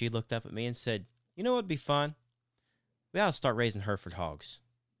much, and she looked up at me and said, "You know what'd be fun? We ought to start raising Hereford hogs."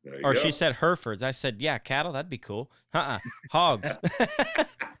 Or she said Herefords. I said, yeah, cattle, that'd be cool. Hogs.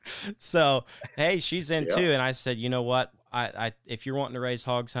 So, hey, she's in too. And I said, you know what? I if you're wanting to raise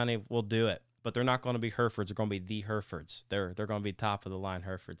hogs, honey, we'll do it. But they're not going to be Herefords. They're going to be the Herefords. They're going to be top of the line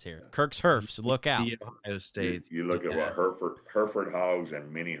Herefords here. Kirk's Herefs, so look out. Ohio State. You look at what Hereford hogs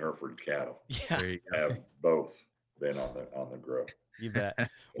and mini Hereford cattle have both been on the grow. You bet.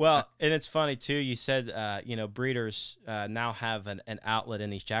 Well, and it's funny too. You said, breeders now have an outlet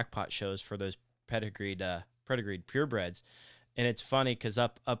in these jackpot shows for those pedigreed purebreds, and it's funny because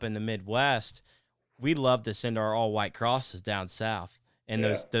up in the Midwest, we love to send our all white crosses down south, and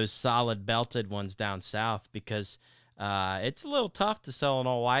those solid belted ones down south because it's a little tough to sell an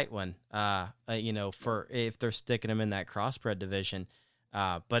all white one. For if they're sticking them in that crossbred division,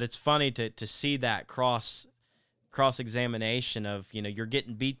 but it's funny to see that cross-examination of, you're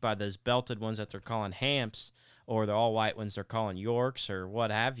getting beat by those belted ones that they're calling hamps, or the all white ones they're calling Yorks or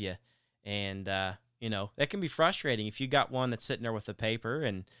what have you. And, that can be frustrating if you got one that's sitting there with the paper.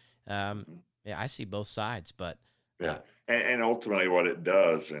 And, yeah, I see both sides, but. Yeah. And ultimately what it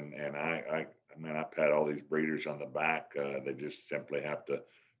does, and I pat all these breeders on the back. They just simply have to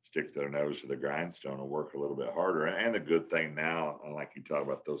stick their nose to the grindstone and work a little bit harder. And the good thing now, like you talk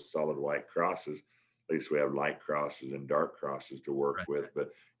about those solid white crosses, at least we have light crosses and dark crosses to work with. But,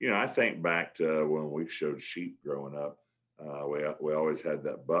 I think back to when we showed sheep growing up, we always had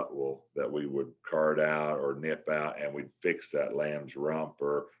that butt wool that we would card out or nip out, and we'd fix that lamb's rump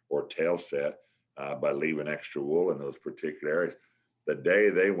or tail set by leaving extra wool in those particular areas. The day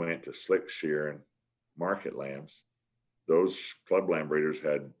they went to slick shearing market lambs, those club lamb breeders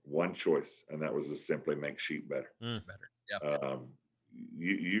had one choice, and that was to simply make sheep better. Better. Yep.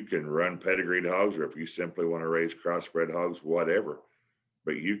 You can run pedigreed hogs, or if you simply want to raise crossbred hogs, whatever.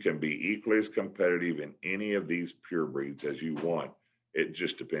 But you can be equally as competitive in any of these pure breeds as you want. It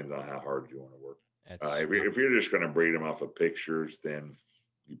just depends on how hard you want to work. If you're just going to breed them off of pictures, then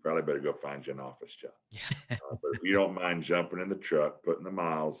you probably better go find you an office job. But if you don't mind jumping in the truck, putting the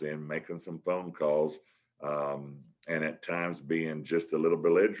miles in, making some phone calls, and at times being just a little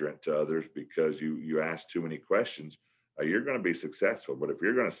belligerent to others because you ask too many questions, you're going to be successful. But if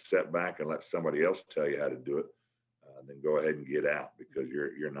you're going to step back and let somebody else tell you how to do it, then go ahead and get out, because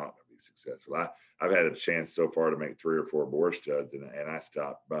you're not going to be successful. I've had a chance so far to make 3 or 4 boar studs, and I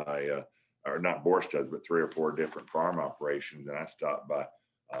stopped by, or not boar studs, but 3 or 4 different farm operations, and I stopped by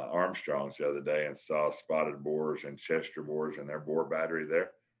Armstrong's the other day and saw spotted boars and Chester boars and their boar battery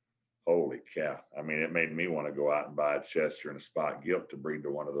there. Holy cow. I mean, it made me want to go out and buy a Chester and a spot gilt to breed to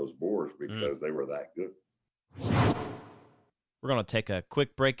one of those boars because they were that good. We're going to take a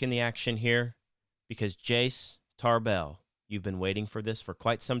quick break in the action here because Jace Tarbell, you've been waiting for this for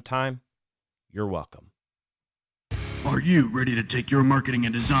quite some time. You're welcome. Are you ready to take your marketing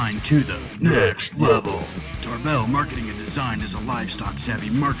and design to the next level? Tarbell Marketing and Design is a livestock-savvy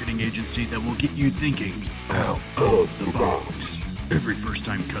marketing agency that will get you thinking out of the box. Every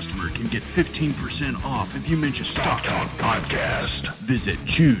first-time customer can get 15% off if you mention Stock Talk Podcast. Visit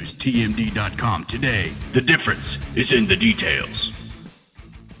ChooseTMD.com today. The difference is in the details.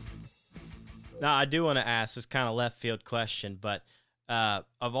 Now, I do want to ask this kind of left field question, but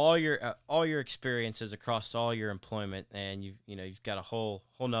of all your experiences across all your employment, and you've got a whole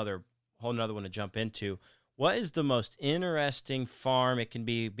nother one to jump into. What is the most interesting farm? It can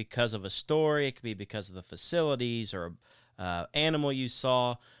be because of a story, it could be because of the facilities or animal you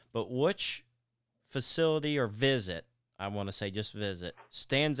saw, but which facility or visit, I want to say just visit,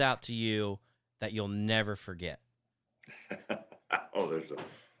 stands out to you that you'll never forget? Oh, there's a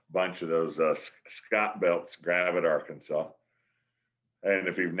bunch of those. Scott Belts, Gravette, Arkansas. And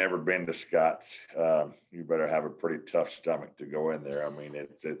if you've never been to Scott's, you better have a pretty tough stomach to go in there. I mean,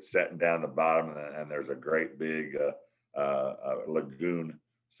 it's setting down the bottom, and there's a great big lagoon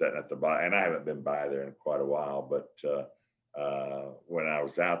setting at the bottom. And I haven't been by there in quite a while, but when I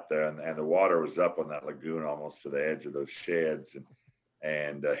was out there, and the water was up on that lagoon almost to the edge of those sheds,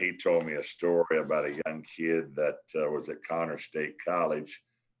 and he told me a story about a young kid that was at Connor State College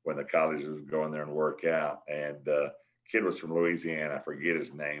when the colleges would go in there and work out, and kid was from Louisiana. I forget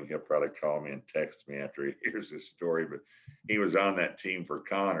his name. He'll probably call me and text me after he hears this story, but he was on that team for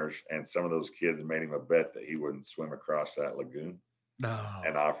Connors, and some of those kids made him a bet that he wouldn't swim across that lagoon. No.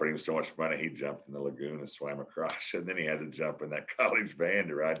 And offered him so much money, he jumped in the lagoon and swam across, and then he had to jump in that college van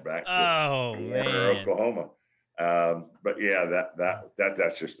to ride back to Warner, Oklahoma. But yeah,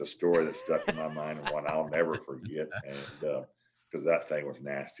 that's just a story that stuck in my mind and one I'll never forget. And because that thing was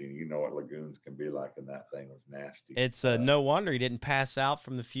nasty. You know what lagoons can be like, and that thing was nasty. It's no wonder he didn't pass out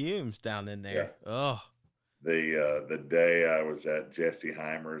from the fumes down in there. Yeah. Oh, the day I was at Jesse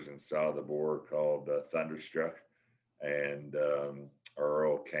Heimer's and saw the boar called Thunderstruck, and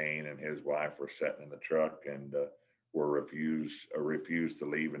Earl Kane and his wife were sitting in the truck and were refused to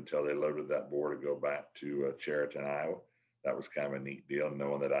leave until they loaded that boar to go back to Chariton, Iowa. That was kind of a neat deal,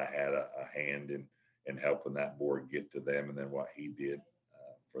 knowing that I had a hand in helping that boar get to them, and then what he did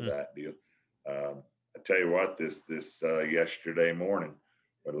for that deal. I tell you what, this yesterday morning,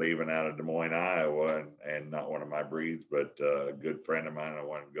 we're leaving out of Des Moines, Iowa, and not one of my breeds, but a good friend of mine. I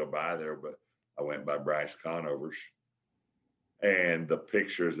wanted to go by there, but I went by Bryce Conover's, and the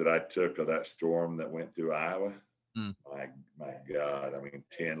pictures that I took of that storm that went through Iowa, my God, I mean,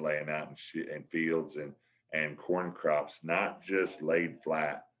 10 laying out in fields and corn crops, not just laid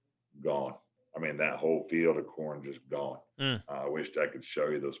flat, gone. I mean, that whole field of corn just gone. I wished I could show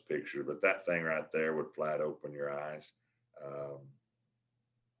you those pictures, but that thing right there would flat open your eyes.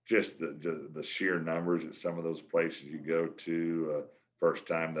 just the sheer numbers at some of those places you go to. First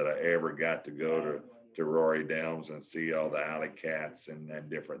time that I ever got to go to Rory Downs and see all the alley cats and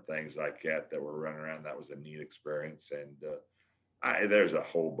different things like that were running around. That was a neat experience. And there's a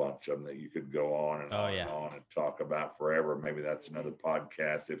whole bunch of them that you could go on and Oh, on yeah. and on and talk about forever. Maybe that's another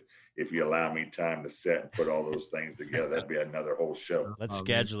podcast. If you allow me time to set and put all those things together, that'd be another whole show. Let's Oh,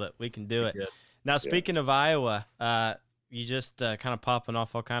 schedule it. We can do it. Good. Now, speaking of Iowa, you just kind of popping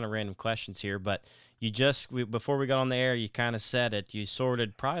off all kind of random questions here, but before we got on the air, you kind of said it. You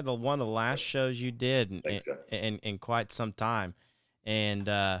sorted probably one of the last shows you did in quite some time, and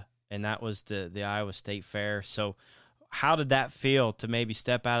that was the Iowa State Fair. So, how did that feel to maybe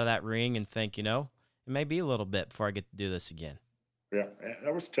step out of that ring and think, it may be a little bit before I get to do this again? Yeah,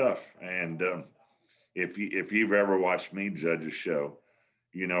 that was tough. And if you've ever watched me judge a show,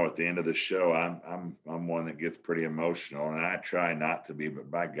 at the end of the show, I'm one that gets pretty emotional, and I try not to be. But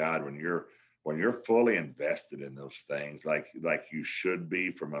by God, when you're fully invested in those things, like you should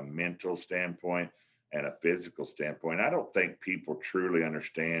be from a mental standpoint and a physical standpoint, I don't think people truly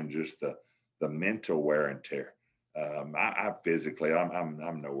understand just the mental wear and tear. I physically,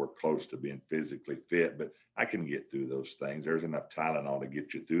 I'm nowhere close to being physically fit, but I can get through those things. There's enough Tylenol to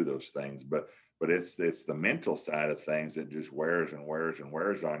get you through those things, but it's the mental side of things that just wears and wears and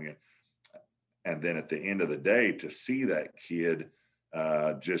wears on you. And then at the end of the day, to see that kid,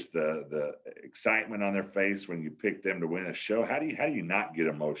 just the excitement on their face when you pick them to win a show, how do you not get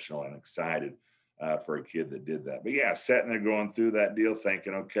emotional and excited for a kid that did that? But yeah, sitting there going through that deal,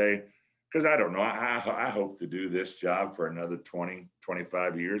 thinking, okay. Because I don't know, I hope to do this job for another 20,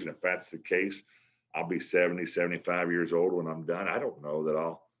 25 years. And if that's the case, I'll be 70, 75 years old when I'm done. I don't know that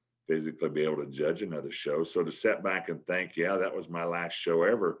I'll physically be able to judge another show. So to sit back and think, yeah, that was my last show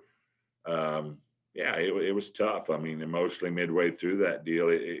ever. It was tough. I mean, emotionally midway through that deal,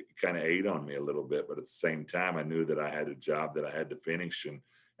 it kind of ate on me a little bit. But at the same time, I knew that I had a job that I had to finish and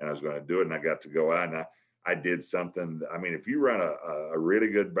I was going to do it. And I got to go out and I did something. I mean, if you run a really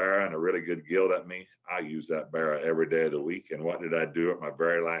good barra and a really good gilt at me, I use that barra every day of the week. And what did I do at my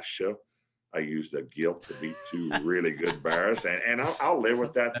very last show? I used a gilt to beat two really good barras. And I'll live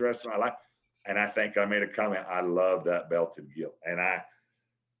with that the rest of my life. And I think I made a comment. I love that belted gilt. And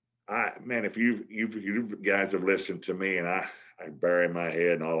man, if you guys have listened to me and I bury my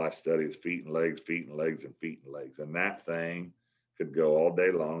head and all I study is feet and legs, feet and legs, and feet and legs. And that thing could go all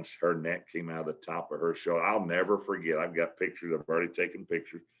day long. Her neck came out of the top of her shoulder. I'll never forget. I've got pictures. I've already taken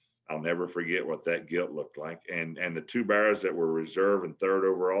pictures. I'll never forget what that gilt looked like. And the two barras that were reserve and third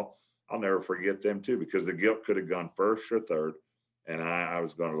overall, I'll never forget them too, because the gilt could have gone first or third. And I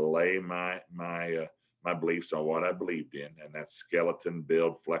was going to lay my beliefs on what I believed in. And that's skeleton,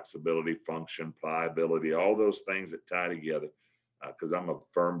 build, flexibility, function, pliability, all those things that tie together. Because I'm a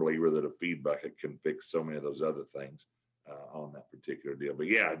firm believer that a feed bucket can fix so many of those other things. On that particular deal. But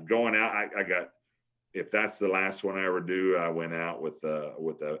yeah, going out, I got, if that's the last one I ever do, I went out with a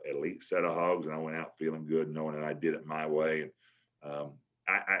elite set of hogs, and I went out feeling good, knowing that I did it my way. And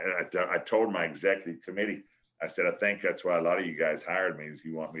I told my executive committee, I said, I think that's why a lot of you guys hired me, is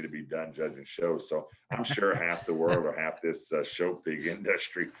you want me to be done judging shows. So I'm sure half the world or half this show pig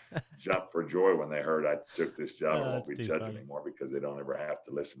industry jumped for joy when they heard I took this job and won't be judging anymore, because they don't ever have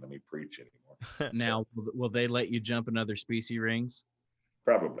to listen to me preach anymore. Now, will they let you jump in other species rings?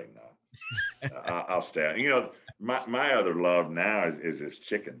 Probably not. I'll stay. My other love now is this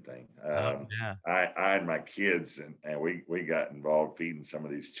chicken thing. I and my kids and we got involved feeding some of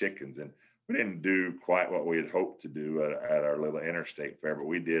these chickens, and we didn't do quite what we had hoped to do at our little interstate fair, but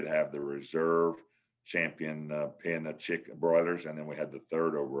we did have the reserve champion pen of chicken broilers, and then we had the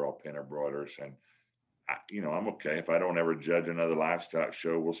third overall pen of broilers. And I'm okay if I don't ever judge another livestock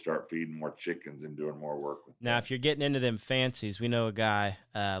show. We'll start feeding more chickens and doing more work with now. them. If you're getting into them fancies, we know a guy,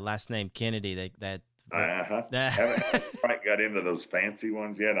 last name Kennedy. I haven't quite got into those fancy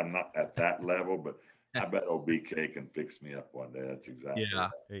ones yet. I'm not at that level, but I bet old BK can fix me up one day. That's exactly yeah.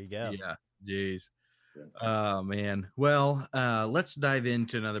 Right. There you go. Yeah. Jeez. Yeah. Oh man. Well, let's dive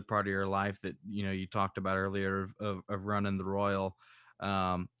into another part of your life that you talked about earlier of running the Royal.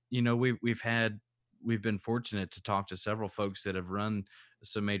 We've been fortunate to talk to several folks that have run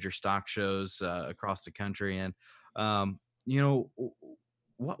some major stock shows across the country, and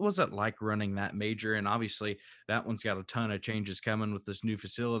what was it like running that major? And obviously that one's got a ton of changes coming with this new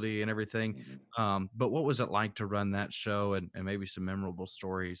facility and everything. Mm-hmm. But what was it like to run that show, and maybe some memorable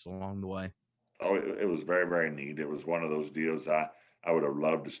stories along the way? Oh, it was very, very neat. It was one of those deals I would have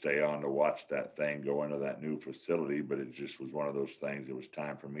loved to stay on to watch that thing go into that new facility, but it just was one of those things. It was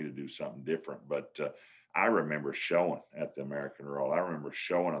time for me to do something different. But I remember showing at the American Royal. I remember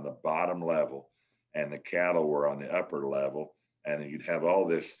showing on the bottom level, and the cattle were on the upper level, and then you'd have all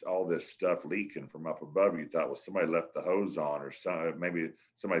this stuff leaking from up above. You thought, well, somebody left the hose on, or maybe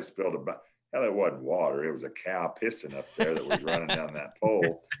somebody spilled hell, it wasn't water. It was a cow pissing up there that was running down that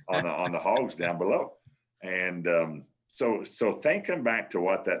pole on the hogs down below. And so thinking back to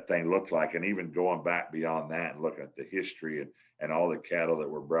what that thing looked like, and even going back beyond that and looking at the history and all the cattle that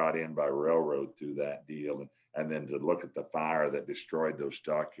were brought in by railroad through that deal, and then to look at the fire that destroyed those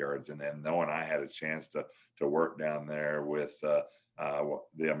stockyards, and then knowing I had a chance to work down there with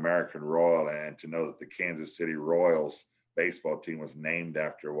the American Royal, and to know that the Kansas City Royals baseball team was named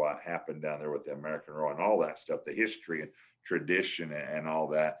after what happened down there with the American Royal and all that stuff, the history and tradition and all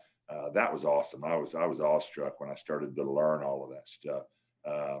that. That was awesome. I was awestruck when I started to learn all of that stuff.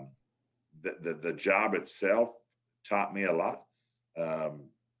 The job itself taught me a lot.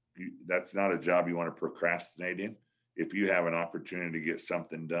 That's not a job you want to procrastinate in. If you have an opportunity to get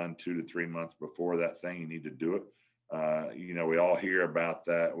something done 2 to 3 months before that thing, you need to do it. We all hear about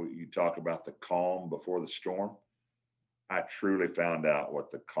that. You talk about the calm before the storm. I truly found out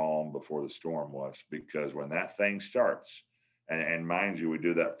what the calm before the storm was, because when that thing starts, and mind you, we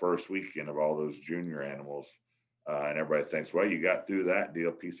do that first weekend of all those junior animals, and everybody thinks, well, you got through that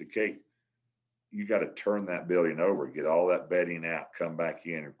deal, piece of cake. You got to turn that building over, get all that bedding out, come back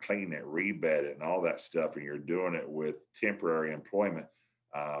in and clean it, rebed it, and all that stuff. And you're doing it with temporary employment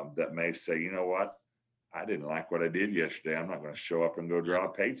that may say, you know what? I didn't like what I did yesterday. I'm not going to show up and go draw a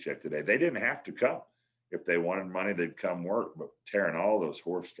paycheck today. They didn't have to come. If they wanted money, they'd come work. But tearing all those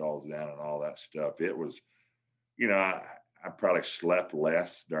horse stalls down and all that stuff, it was, I probably slept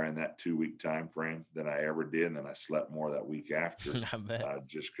less during that 2-week time frame than I ever did. And then I slept more that week after,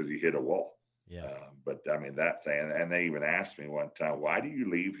 just because you hit a wall. Yeah. But I mean, that thing, and they even asked me one time, why do you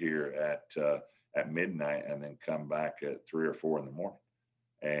leave here at midnight and then come back at 3 or 4 in the morning?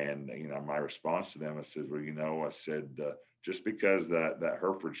 And, my response to them, I said, well, I said, just because that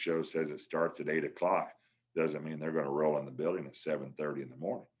Hereford show says it starts at 8 o'clock doesn't mean they're going to roll in the building at 7:30 in the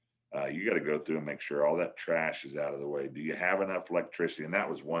morning. You got to go through and make sure all that trash is out of the way. Do you have enough electricity? And that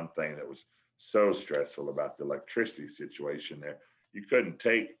was one thing that was so stressful about the electricity situation there. You couldn't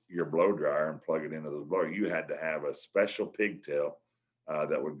take your blow dryer and plug it into the blower. You had to have a special pigtail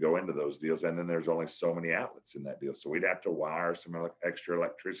that would go into those deals. And then there's only so many outlets in that deal. So we'd have to wire some extra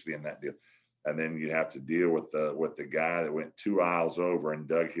electricity in that deal. And then you'd have to deal with the guy that went 2 aisles over and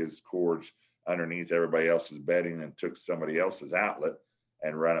dug his cords underneath everybody else's bedding and took somebody else's outlet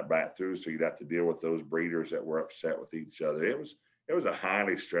and run it back through. So you'd have to deal with those breeders that were upset with each other. It was a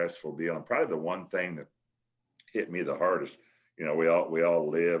highly stressful deal. And probably the one thing that hit me the hardest, we all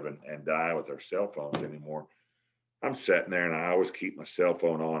live and die with our cell phones anymore. I'm sitting there and I always keep my cell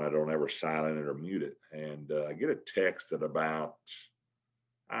phone on. I don't ever silent it or mute it. And I get a text at about,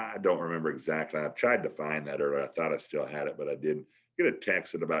 I don't remember exactly. I tried to find that earlier. I thought I still had it, but I didn't. Get a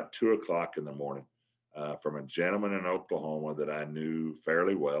text at about 2 o'clock in the morning from a gentleman in Oklahoma that I knew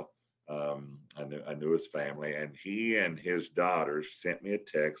fairly well. I knew his family, and he and his daughters sent me a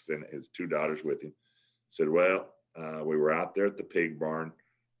text, and his 2 daughters with him. Said, well, we were out there at the pig barn.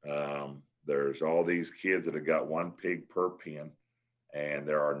 There's all these kids that have got 1 pig per pen, and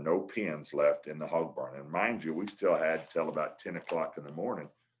there are no pens left in the hog barn. And mind you, we still had till about 10 o'clock in the morning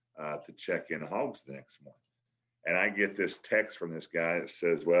to check in hogs the next morning. And I get this text from this guy that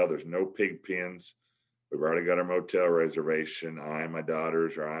says, well, there's no pig pens. We've already got our motel reservation. I and my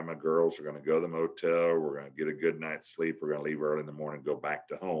daughters or I and my girls are going to go to the motel. We're going to get a good night's sleep. We're going to leave early in the morning, go back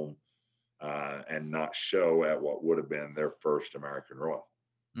to home and not show at what would have been their first American Royal.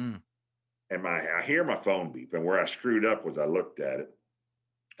 Mm. And I hear my phone beep. And where I screwed up was I looked at it.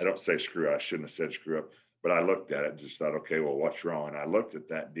 I don't say screw up. I shouldn't have said screw up. But I looked at it and just thought, okay, well, what's wrong? And I looked at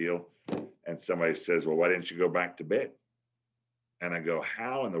that deal and somebody says, well, why didn't you go back to bed? And I go,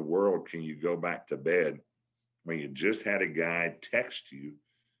 how in the world can you go back to bed when you just had a guy text you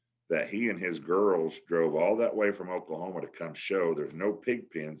that he and his girls drove all that way from Oklahoma to come show? There's no pig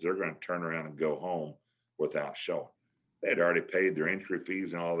pens. They're going to turn around and go home without showing. They had already paid their entry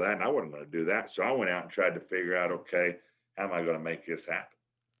fees and all that, and I wasn't going to do that. So I went out and tried to figure out, okay, how am I going to make this happen?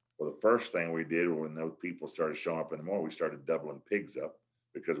 Well, the first thing we did when those people started showing up in the morning, we started doubling pigs up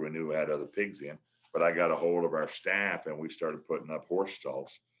because we knew we had other pigs in. But I got a hold of our staff and we started putting up horse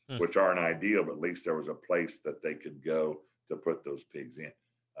stalls, which aren't ideal, but at least there was a place that they could go to put those pigs in.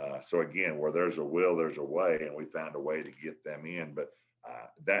 So again, where there's a will, there's a way, and we found a way to get them in. But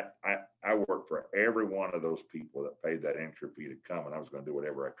I worked for every one of those people that paid that entry fee to come, and I was going to do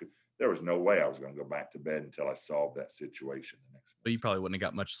whatever I could. There was no way I was going to go back to bed until I solved that situation the next day. makes But you probably wouldn't have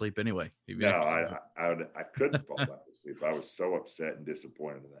got much sleep anyway. No, I couldn't fall back to sleep. I was so upset and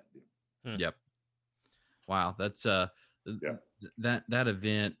disappointed in that deal. Yep. Wow, that's Yeah. that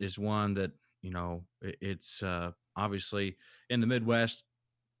event is one that, it's obviously in the Midwest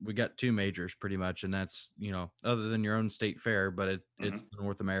we got two majors pretty much, and that's, other than your own state fair, but it's the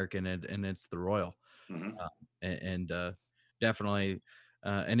North American and it's the Royal. Mhm. And definitely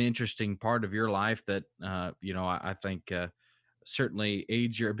an interesting part of your life that I think certainly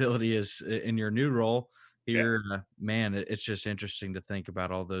aids your ability as in your new role here. Man, it's just interesting to think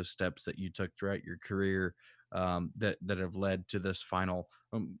about all those steps that you took throughout your career that have led to this final.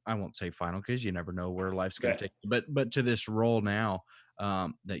 I won't say final because you never know where life's going to take you, but to this role now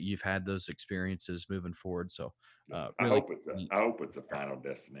that you've had those experiences moving forward. So I really, hope it's a final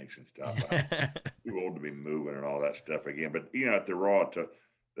destination stop. Too old to be moving and all that stuff again. But at the Raw,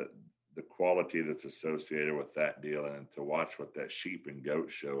 the quality that's associated with that deal, and to watch what that sheep and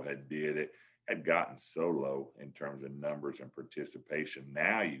goat show it had gotten so low in terms of numbers and participation.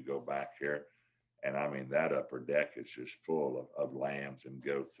 Now you go back here, and I mean that upper deck is just full of lambs and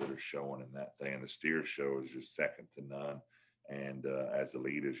goats that are showing in that thing. And the steer show is just second to none. And as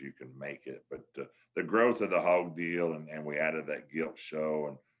elite as you can make it. But the growth of the hog deal, and we added that gilt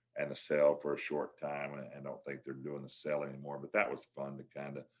show and the sale for a short time, and I don't think they're doing the sale anymore. But that was fun to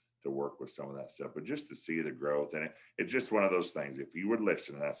kind of to work with some of that stuff. But just to see the growth, and it's just one of those things. If you would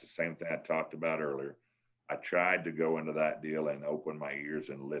listen, and that's the same thing I talked about earlier. I tried to go into that deal and open my ears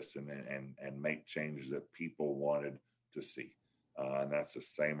and listen and make changes that people wanted to see. And that's the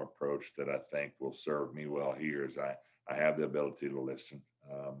same approach that I think will serve me well here. Is I have the ability to listen.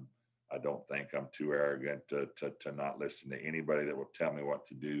 I don't think I'm too arrogant to not listen to anybody that will tell me what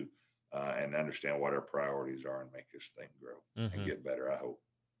to do and understand what our priorities are and make this thing grow and get better, I hope.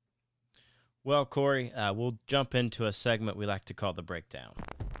 Well, Corey, we'll jump into a segment we like to call the breakdown.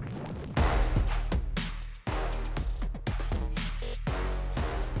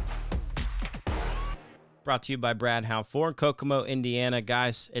 Brought to you by Brad Howe Ford, Kokomo, Indiana.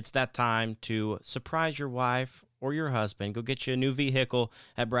 Guys, it's that time to surprise your wife or your husband. Go get you a new vehicle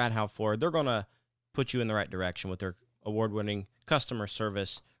at Brad Howe Ford. They're going to put you in the right direction with their award-winning customer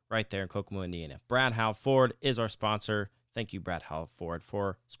service right there in Kokomo, Indiana. Brad Howe Ford is our sponsor. Thank you, Brad Howe Ford,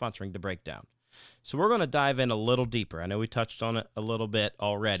 for sponsoring the breakdown. So we're going to dive in a little deeper. I know we touched on it a little bit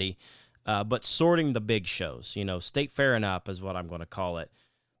already, but sorting the big shows, state fair and up is what I'm going to call it.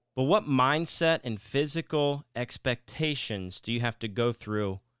 But what mindset and physical expectations do you have to go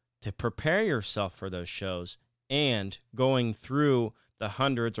through to prepare yourself for those shows and going through the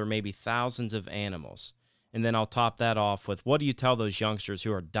hundreds or maybe thousands of animals? And then I'll top that off with, what do you tell those youngsters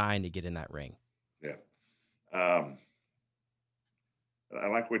who are dying to get in that ring? Yeah.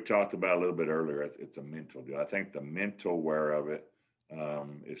 Like we talked about a little bit earlier, it's a mental deal. I think the mental wear of it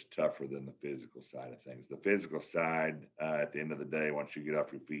is tougher than the physical side of things. The physical side, at the end of the day, once you get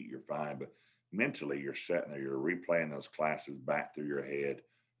off your feet, you're fine. But mentally, you're sitting there, you're replaying those classes back through your head.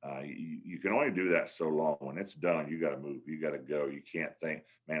 You can only do that so long. When it's done, you got to move. You got to go. You can't think,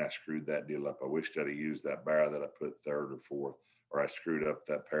 man, I screwed that deal up. I wished I'd have used that barrow that I put third or fourth, or I screwed up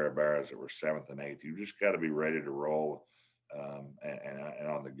that pair of barrows that were seventh and eighth. You just got to be ready to roll and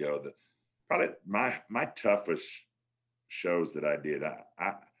on the go. Probably my toughest shows that I did,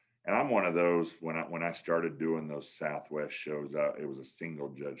 and I'm one of those, when I started doing those Southwest shows, it was a single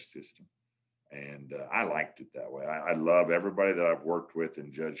judge system. And I liked it that way. I love everybody that I've worked with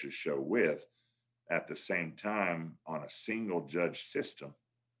and judged a show with. At the same time, on a single judge system,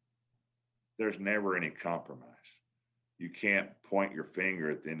 there's never any compromise. You can't point your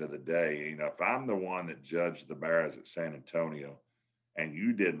finger at the end of the day. If I'm the one that judged the barrows at San Antonio and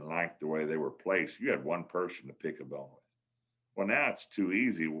you didn't like the way they were placed, you had one person to pick a bone with. Well, now it's too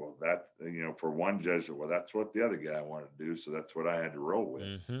easy. Well, that's, for one judge, well, that's what the other guy wanted to do. So that's what I had to roll with.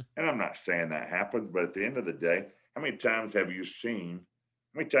 Mm-hmm. And I'm not saying that happens, but at the end of the day, how many times have you seen,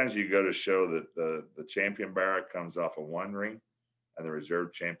 how many times do you go to show that the champion barrow comes off of one ring and the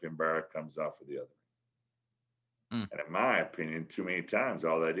reserve champion barrow comes off of the other? And in my opinion, too many times,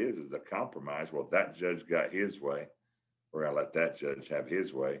 all that is a compromise. Well, that judge got his way. We're going to let that judge have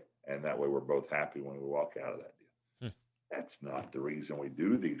his way. And that way we're both happy when we walk out of that deal. That's not the reason we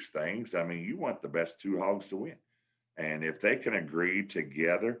do these things. I mean, you want the best two hogs to win. And if they can agree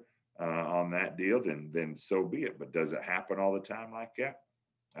together on that deal, then so be it. But does it happen all the time like that?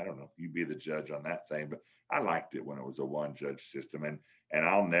 I don't know. You be the judge on that thing. But I liked it when it was a one-judge system. And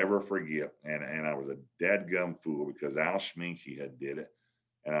I'll never forget. And I was a dadgum fool because Al Schminke had did it.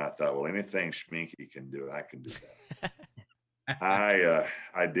 And I thought, well, anything Schminke can do, I can do that.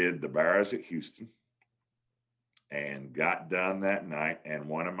 I did the barrows at Houston. and got done that night. And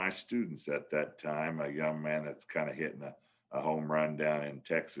one of my students at that time, a young man that's kind of hitting a home run down in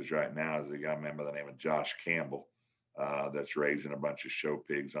Texas right now, is a young man by the name of Josh Campbell, that's raising a bunch of show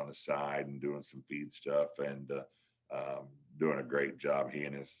pigs on the side and doing some feed stuff and doing a great job. He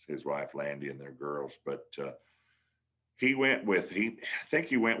and his wife Landy and their girls. But I think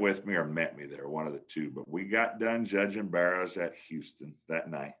he went with me or met me there, one of the two. But we got done judging barrows at Houston that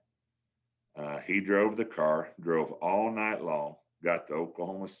night. He drove the car, drove all night long, got to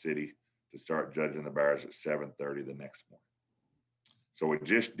Oklahoma City to start judging the barrows at 7:30 the next morning. So we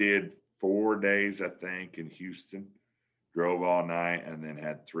just did 4 days, I think, in Houston, drove all night, and then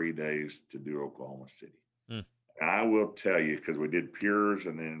had 3 days to do Oklahoma City. I will tell you, because we did pures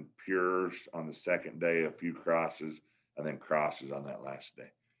and then pures on the second day, a few crosses, and then crosses on that last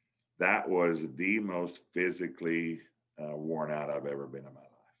day. That was the most physically worn out I've ever been in my life.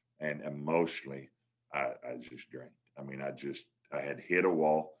 And emotionally, I just drained. I mean, I had hit a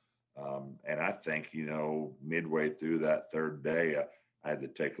wall. And I think, midway through that third day, I had to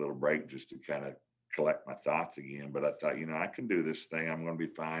take a little break just to kind of collect my thoughts again. But I thought, I can do this thing. I'm going to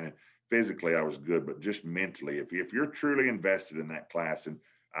be fine. And physically, I was good, but just mentally, if you're truly invested in that class, and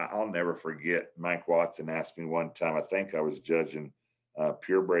I'll never forget, Mike Watson asked me one time, I think I was judging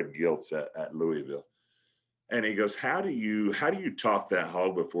purebred gilts at Louisville. And he goes, how do you talk that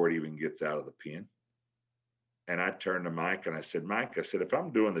hog before it even gets out of the pen? And I turned to Mike and I said, Mike, if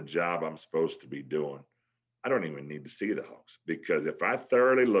I'm doing the job I'm supposed to be doing, I don't even need to see the hogs, because if I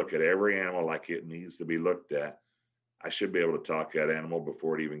thoroughly look at every animal like it needs to be looked at, I should be able to talk that animal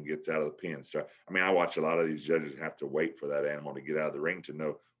before it even gets out of the pen. I watch a lot of these judges have to wait for that animal to get out of the ring to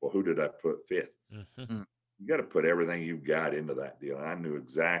know, well, who did I put fifth? Mm-hmm. You got to put everything you've got into that deal. And I knew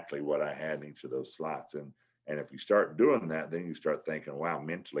exactly what I had in each of those slots. And if you start doing that, then you start thinking, wow,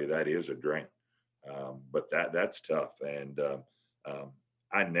 mentally that is a drain. But that's tough. And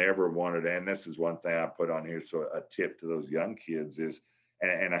I never wanted, and this is one thing I put on here. So a tip to those young kids is,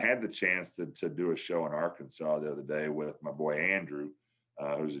 and I had the chance to do a show in Arkansas the other day with my boy Andrew,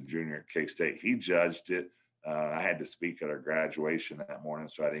 who's a junior at K-State. He judged it. I had to speak at our graduation that morning,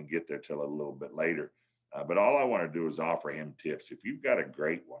 so I didn't get there till a little bit later. But all I want to do is offer him tips. If you've got a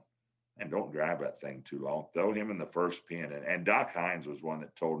great one, and don't drive that thing too long, throw him in the first pen. And Doc Hines was one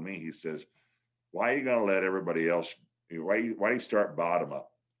that told me, he says, why are you going to let everybody else, why do you start bottom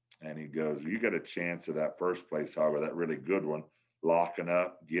up? And he goes, you got a chance of that first place hog, or that really good one, locking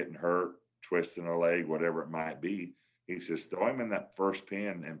up, getting hurt, twisting a leg, whatever it might be. He says, throw him in that first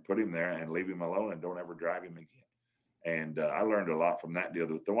pen and put him there and leave him alone and don't ever drive him again. And I learned a lot from that deal.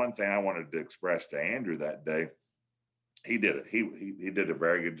 The one thing I wanted to express to Andrew that day, he did it. He did a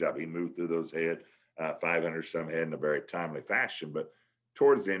very good job. He moved through those head, 500 some head in a very timely fashion. But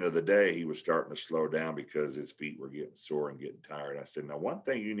towards the end of the day, he was starting to slow down because his feet were getting sore and getting tired. I said, now, one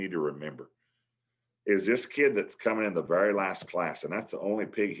thing you need to remember is this kid that's coming in the very last class, and that's the only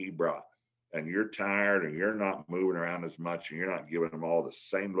pig he brought, and you're tired and you're not moving around as much and you're not giving them all the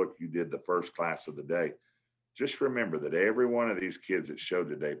same look you did the first class of the day. Just remember that every one of these kids that showed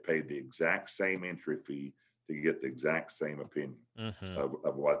today paid the exact same entry fee to get the exact same opinion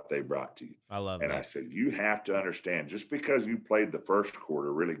of what they brought to you. I love that. And I said, you have to understand, just because you played the first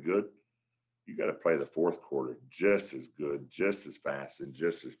quarter really good, you got to play the fourth quarter just as good, just as fast, and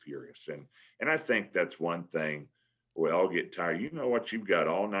just as furious. And I think that's one thing. We all get tired. You know what? You've got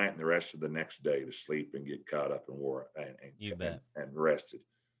all night and the rest of the next day to sleep and get caught up and rested.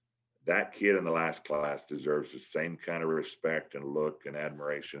 That kid in the last class deserves the same kind of respect and look and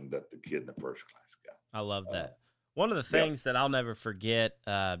admiration that the kid in the first class got. I love that. One of the things that I'll never forget,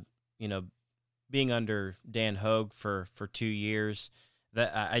 being under Dan Hogue for 2 years,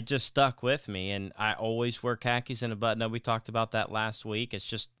 that I just stuck with me, and I always wear khakis and a button-up. We talked about that last week. It's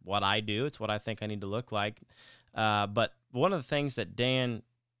just what I do. It's what I think I need to look like. But one of the things that Dan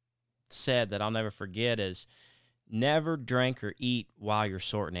said that I'll never forget is never drink or eat while you're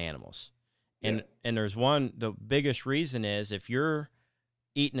sorting animals. And there's the biggest reason is if you're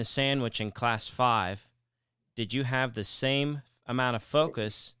eating a sandwich in class 5, did you have the same amount of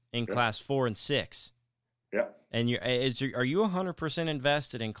focus in class 4 and 6? Yeah. And are you 100%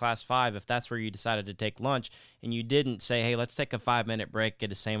 invested in class 5 if that's where you decided to take lunch and you didn't say, hey, let's take a 5-minute break,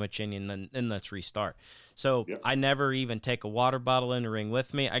 get a sandwich in, and then let's restart. So I never even take a water bottle in the ring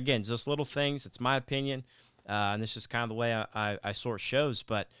with me. Again, just little things. It's my opinion. And this is kind of the way I sort shows.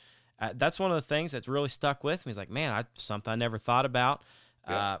 But that's one of the things that's really stuck with me. It's like, man, something I never thought about.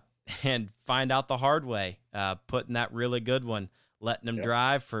 And find out the hard way, putting that really good one, letting them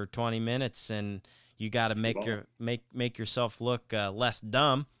drive for 20 minutes, and you got to make yourself look less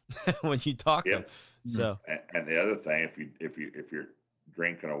dumb when you talk them. So And the other thing, if you're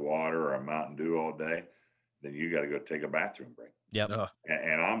drinking a water or a Mountain Dew all day, then you got to go take a bathroom break. yep.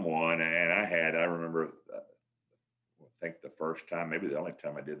 And I'm one, and I remember, I think the first time, maybe the only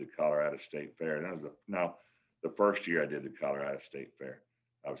time I did the Colorado State Fair. And that was the first year I did the Colorado State Fair.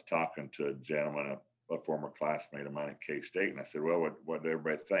 I was talking to a gentleman, a former classmate of mine at K-State, and I said, "Well, what did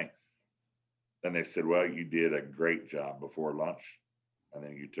everybody think?" And they said, "Well, you did a great job before lunch, and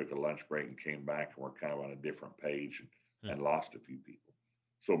then you took a lunch break and came back, and we're kind of on a different page and lost a few people."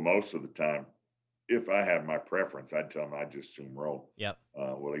 So most of the time, if I had my preference, I'd tell them I'd just soon roll. Yep.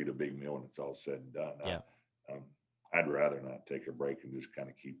 We'll eat a big meal when it's all said and done. Yeah. I'd rather not take a break and just kind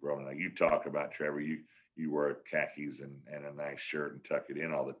of keep rolling. Now, you talk about, Trevor, you wear khakis and a nice shirt and tuck it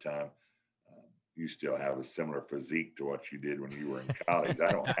in all the time. You still have a similar physique to what you did when you were in college.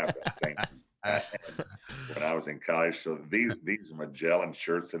 I don't have that same physique when I was in college. So these Magellan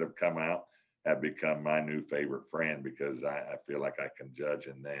shirts that have come out have become my new favorite friend, because I feel like I can judge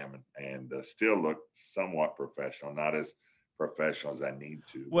in them and still look somewhat professional, not as professional as I need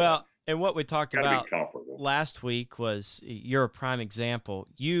to. Well, and what we talked about comfortable. last week was, you're a prime example.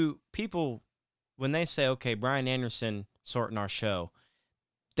 People, when they say, okay, Brian Anderson sorting our show,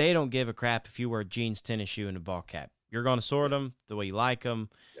 they don't give a crap if you wear jeans, tennis shoe, and a ball cap. You're going to sort them the way you like them.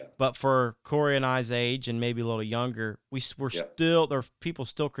 Yeah. But for Corey and I's age, and maybe a little younger, we're still, there are people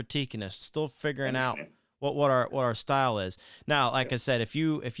still critiquing us, still figuring out what our style is. Now, like I said, if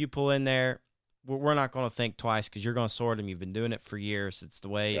you pull in there, we're not going to think twice, because you're going to sort them. You've been doing it for years. It's the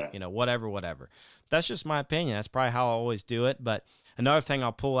way, whatever. That's just my opinion. That's probably how I always do it. But another thing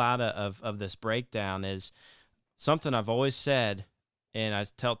I'll pull out of this breakdown is something I've always said, and I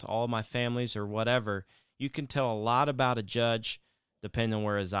tell to all my families or whatever, you can tell a lot about a judge depending on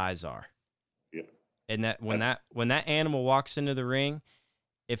where his eyes are. Yeah. And that when that animal walks into the ring,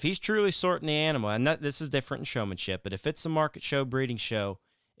 if he's truly sorting the animal, and this is different in showmanship, but if it's a market show, breeding show,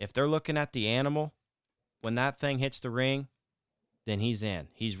 if they're looking at the animal, when that thing hits the ring, then he's in.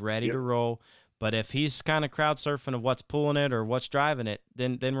 He's ready to roll. But if he's kind of crowd surfing of what's pulling it or what's driving it,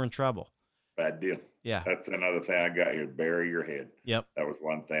 then we're in trouble. Bad deal. Yeah. That's another thing I got here. Bury your head. Yep. That was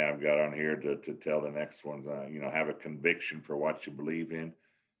one thing I've got on here to tell the next ones, have a conviction for what you believe in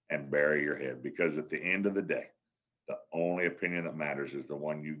and bury your head. Because at the end of the day, the only opinion that matters is the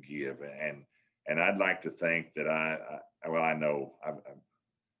one you give. And I'd like to think that I know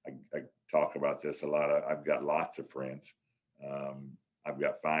I talk about this a lot. I've got lots of friends. I've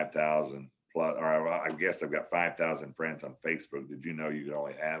got 5,000 plus, or I guess I've got 5,000 friends on Facebook. Did you know you can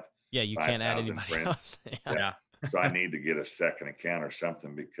only have? Yeah, you can't add anybody friends. Else. Yeah. So I need to get a second account or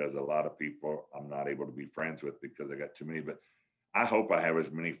something, because a lot of people I'm not able to be friends with because I got too many. But I hope I have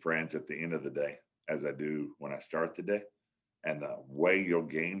as many friends at the end of the day as I do when I start the day. And the way you'll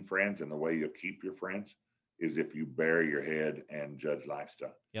gain friends and the way you'll keep your friends is if you bury your head and judge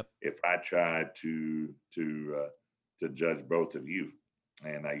lifestyle. Yep. If I try to judge both of you,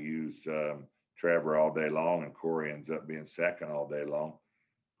 and I use Trevor all day long, and Corey ends up being second all day long,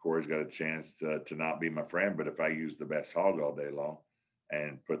 Corey's got a chance to not be my friend. But if I use the best hog all day long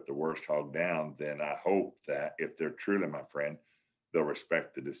and put the worst hog down, then I hope that if they're truly my friend, they'll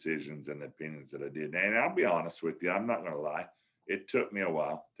respect the decisions and the opinions that I did. And I'll be honest with you, I'm not going to lie. It took me a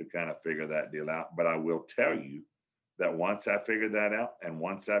while to kind of figure that deal out. But I will tell you that once I figured that out, and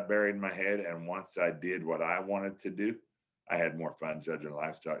once I buried my head, and once I did what I wanted to do, I had more fun judging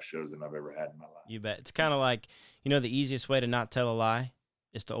livestock shows than I've ever had in my life. You bet. It's kind of like, the easiest way to not tell a lie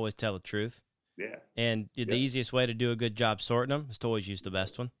is to always tell the truth. Yeah. And the easiest way to do a good job sorting them is to always use the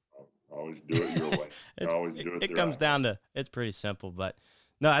best one. Always do it your way. Always do it. It comes down to, it's pretty simple, but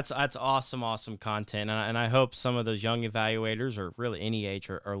no, that's awesome content. And I hope some of those young evaluators, or really any age,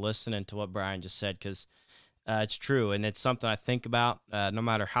 are listening to what Brian just said, because it's true. And it's something I think about no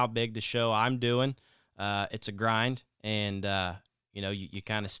matter how big the show I'm doing. It's a grind, and you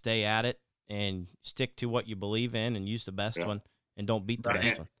kind of stay at it and stick to what you believe in and use the best one, and don't beat the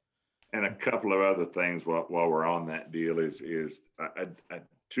best one. And a couple of other things while we're on that deal is I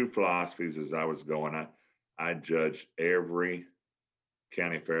two philosophies as I was going. I judged every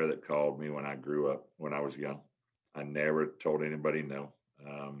county fair that called me when I grew up, when I was young. I never told anybody no.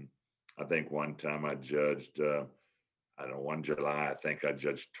 I think one time I judged, one July, I think I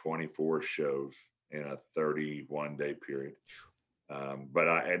judged 24 shows in a 31-day period. But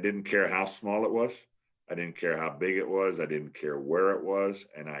I didn't care how small it was. I didn't care how big it was. I didn't care where it was.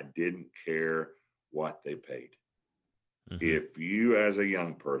 And I didn't care what they paid. Mm-hmm. If you as a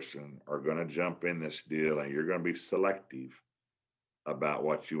young person are going to jump in this deal and you're going to be selective about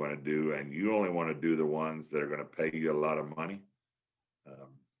what you want to do, and you only want to do the ones that are going to pay you a lot of money,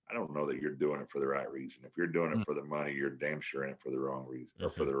 I don't know that you're doing it for the right reason. If you're doing it for the money, you're damn sure in it for the wrong reason or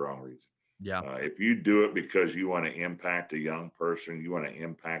for the wrong reason. Yeah. If you do it because you want to impact a young person, you want to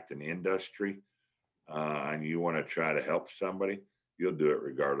impact an industry, and you want to try to help somebody, you'll do it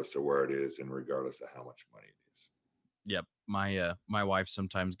regardless of where it is and regardless of how much money it is. Yep. My wife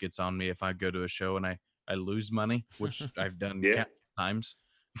sometimes gets on me if I go to a show and I lose money, which I've done Yeah. countless times.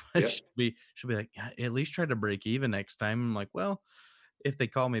 Yeah. She'll be like, "Yeah, at least try to break even next time." I'm like, well, if they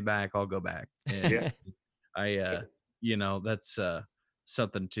call me back, I'll go back. And Yeah. I that's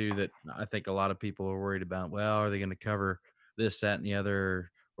something too that I think a lot of people are worried about. Well, are they going to cover this, that, and the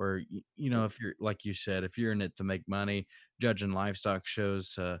other? Or if you're, like you said, if you're in it to make money, judging livestock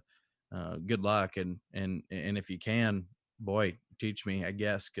shows, good luck. And if you can, boy, teach me, I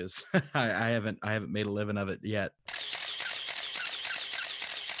guess, because I haven't made a living of it yet.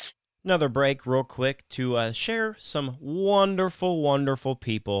 Another break real quick to share some wonderful, wonderful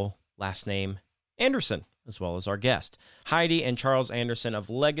people, last name Anderson, as well as our guest. Heidi and Charles Anderson of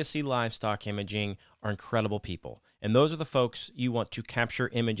Legacy Livestock Imaging are incredible people, and those are the folks you want to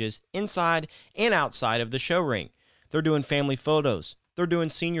capture images inside and outside of the show ring. They're doing family photos, they're doing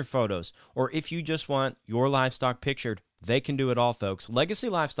senior photos, or if you just want your livestock pictured, they can do it all, folks. Legacy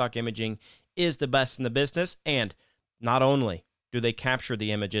Livestock Imaging is the best in the business, and not only do they capture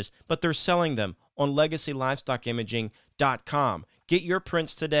the images, but they're selling them on legacylivestockimaging.com. Get your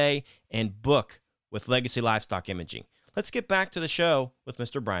prints today and book with Legacy Livestock Imaging. Let's get back to the show with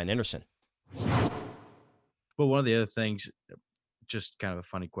Mr. Brian Anderson. Well, one of the other things, just kind of a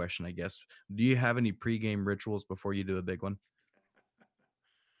funny question, I guess. Do you have any pregame rituals before you do a big one?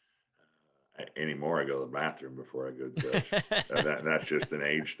 Anymore, I go to the bathroom before I go judge. That's just an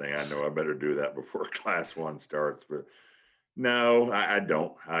age thing. I know I better do that before Class 1 starts, but no, I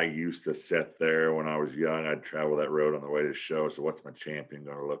don't. I used to sit there when I was young. I'd travel that road on the way to the show. So what's my champion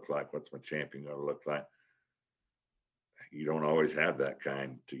going to look like? What's my champion going to look like? You don't always have that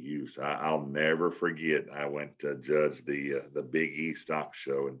kind to use. I'll never forget. I went to judge the Big E stock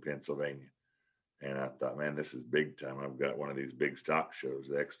show in Pennsylvania. And I thought, man, this is big time. I've got one of these big stock shows,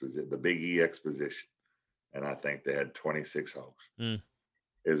 the Big E Exposition. And I think they had 26 hogs.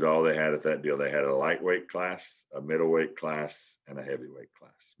 Is all they had at that deal. They had a lightweight class, a middleweight class, and a heavyweight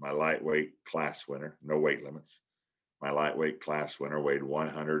class. My lightweight class winner, no weight limits. My lightweight class winner weighed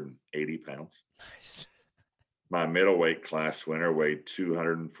 180 pounds. Nice. My middleweight class winner weighed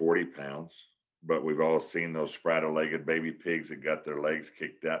 240 pounds. But we've all seen those spraddle-legged baby pigs that got their legs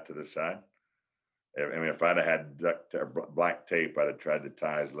kicked out to the side. I mean, if I'd have had black tape, I'd have tried to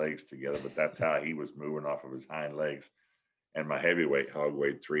tie his legs together, but that's how he was moving off of his hind legs. And my heavyweight hog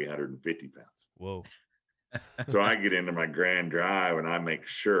weighed 350 pounds. Whoa. So I get into my grand drive and I make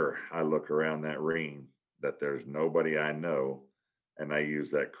sure I look around that ring that there's nobody I know. And I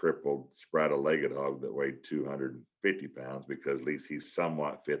use that crippled spraddle-legged hog that weighed 250 pounds because at least he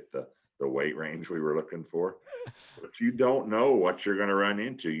somewhat fit the weight range we were looking for. But you don't know what you're going to run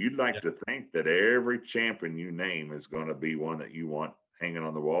into. You'd like to think that every champion you name is going to be one that you want hanging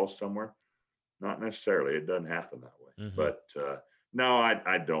on the wall somewhere. Not necessarily. It doesn't happen that way. Mm-hmm. But no,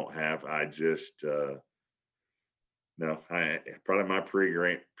 I don't have. I just probably my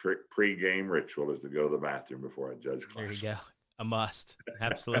pre-game ritual is to go to the bathroom before I judge class. There you go. A must.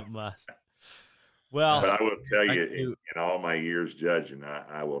 Absolute must. Well, but I will tell you, in all my years judging,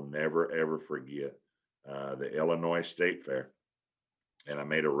 I will never, ever forget the Illinois State Fair. And I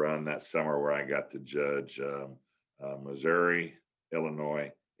made a run that summer where I got to judge Missouri,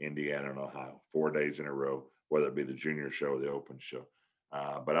 Illinois, Indiana, and Ohio, 4 days in a row, whether it be the junior show or the open show.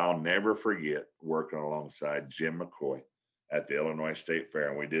 But I'll never forget working alongside Jim McCoy at the Illinois State Fair.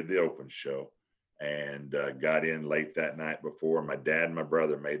 And we did the open show and got in late that night before. My dad and my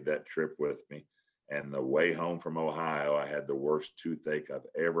brother made that trip with me. And the way home from Ohio, I had the worst toothache I've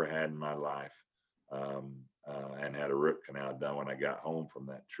ever had in my life, and had a root canal done when I got home from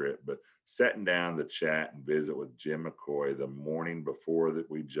that trip. But sitting down to chat and visit with Jim McCoy the morning before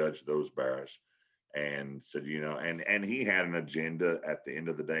that we judged those bears, and said, and he had an agenda at the end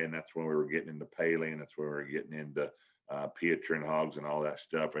of the day, and that's when we were getting into paling, that's when we were getting into Pietrin hogs and all that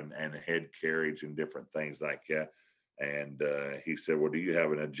stuff, and head carriage and different things like that. And he said, well, do you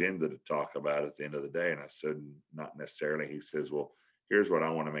have an agenda to talk about at the end of the day? And I said, not necessarily. He says, well, here's what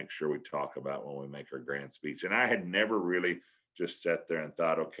I want to make sure we talk about when we make our grand speech. And I had never really just sat there and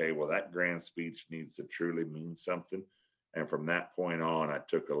thought, okay, well, that grand speech needs to truly mean something. And from that point on, I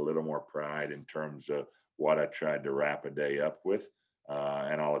took a little more pride in terms of what I tried to wrap a day up with.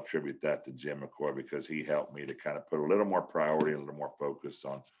 And I'll attribute that to Jim McCoy because he helped me to kind of put a little more priority, a little more focus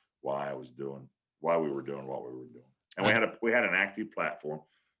on why we were doing what we were doing. And we had an active platform.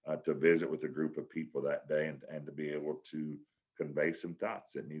 to visit with a group of people that day and to be able to convey some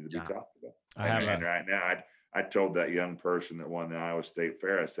thoughts that need to be talked about. And right now, I told that young person that won the Iowa State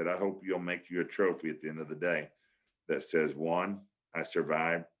Fair, I said, I hope you'll make you a trophy at the end of the day that says, 1, I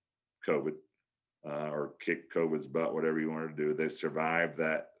survived COVID, or kicked COVID's butt, whatever you want to do. They survived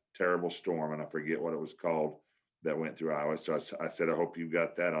that terrible storm, and I forget what it was called, that went through Iowa. So I said, I hope you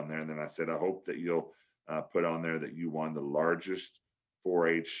got that on there. And then I said, I hope that you'll put on there that you won the largest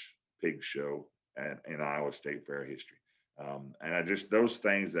 4-H pig show in Iowa State Fair history. And I just, those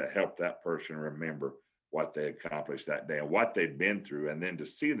things that help that person remember what they accomplished that day and what they'd been through. And then to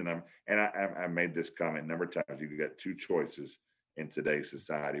see the number, and I made this comment a number of times, you got 2 choices in today's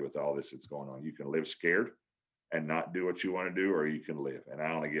society with all this that's going on. You can live scared and not do what you want to do, or you can live. And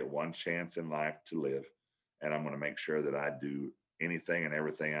I only get one chance in life to live. And I'm going to make sure that I do anything and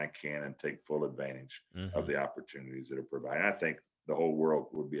everything I can and take full advantage of the opportunities that are provided. I think the whole world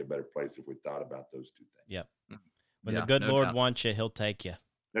would be a better place if we thought about those 2 things. Yep. When the good Lord wants you, he'll take you.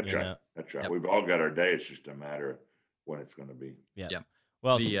 That's right. That's right. Yep. We've all got our day. It's just a matter of when it's going to be. Yeah. Yep.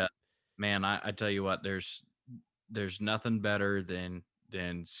 Well, man, I tell you what, there's nothing better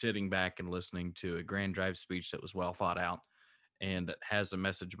than sitting back and listening to a Grand Drive speech that was well thought out and that has a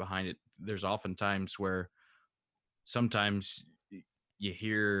message behind it. There's often times where sometimes you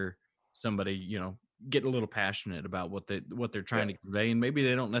hear somebody, get a little passionate about what they're trying to convey, and maybe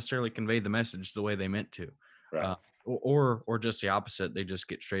they don't necessarily convey the message the way they meant to. Right. Or just the opposite. They just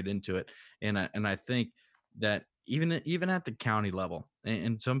get straight into it. And I think that even at the county level,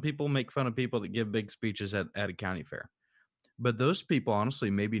 and some people make fun of people that give big speeches at a county fair, but those people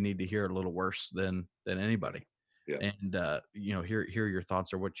honestly maybe need to hear it a little worse than anybody. Yeah. And hear your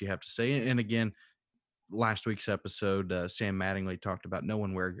thoughts or what you have to say. And again, last week's episode, Sam Mattingly talked about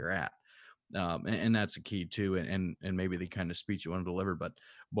knowing where you're at. And that's a key too, and maybe the kind of speech you want to deliver. But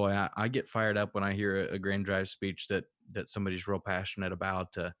boy, I get fired up when I hear a Grand Drive speech that somebody's real passionate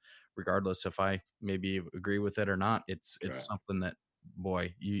about, regardless if I maybe agree with it or not. It's something that,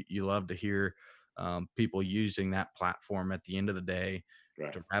 boy, you love to hear people using that platform at the end of the day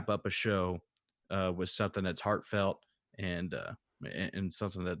to wrap up a show with something that's heartfelt and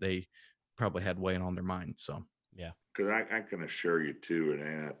something that they probably had weighing on their mind. So yeah. Because I can assure you too,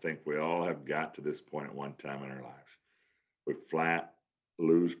 and I think we all have got to this point at one time in our lives. We flat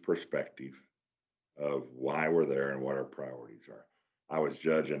lose perspective of why we're there and what our priorities are. I was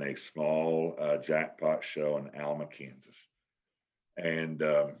judging a small jackpot show in Alma, Kansas. And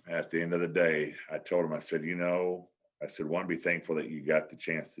at the end of the day, I told him, I said, one, be thankful that you got the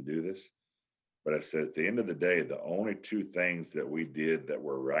chance to do this. But I said, at the end of the day, the only 2 things that we did that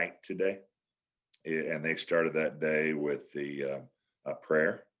were right today, and they started that day with the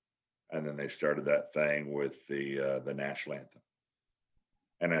prayer, and then they started that thing with the national anthem.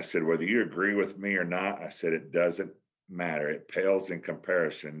 And I said, whether you agree with me or not, I said, it doesn't matter. It pales in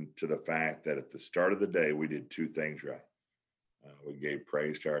comparison to the fact that at the start of the day, we did 2 things right. We gave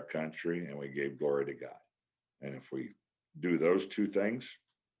praise to our country and we gave glory to God. And if we do those 2 things,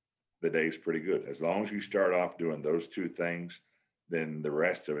 the day's pretty good. As long as you start off doing those 2 things, then the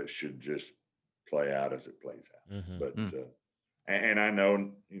rest of it should just play out as it plays out. But and I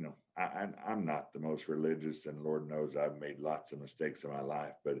know, I'm not the most religious, and Lord knows I've made lots of mistakes in my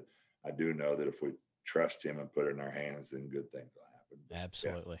life, but I do know that if we trust him and put it in our hands, then good things will happen. But,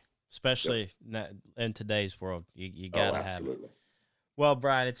 absolutely. Especially in today's world, you got to have it. Well,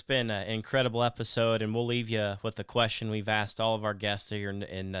 Brian, it's been an incredible episode, and we'll leave you with a question we've asked all of our guests here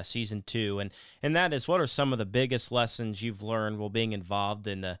in season 2, and that is, what are some of the biggest lessons you've learned while being involved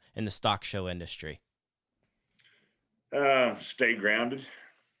in the stock show industry? Stay grounded.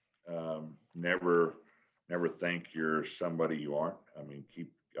 Never think you're somebody you aren't. I mean,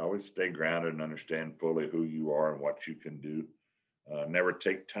 always stay grounded and understand fully who you are and what you can do. Never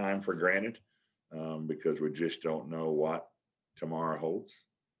take time for granted, because we just don't know what tomorrow holds.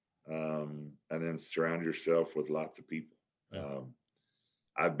 And then surround yourself with lots of people.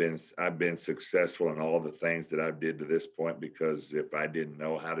 I've been successful in all the things that I've did to this point because if I didn't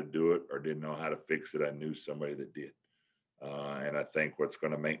know how to do it or didn't know how to fix it, I knew somebody that did. And I think what's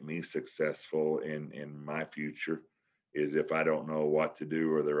going to make me successful in my future is if I don't know what to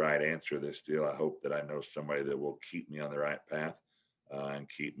do or the right answer to this deal, I hope that I know somebody that will keep me on the right path and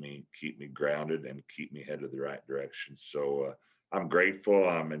keep me grounded and keep me headed the right direction. So I'm grateful.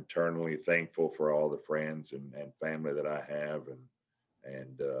 I'm eternally thankful for all the friends and family that I have,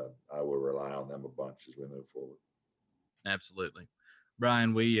 and I will rely on them a bunch as we move forward. Absolutely.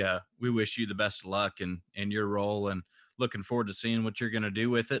 Brian, we wish you the best of luck in your role, and looking forward to seeing what you're going to do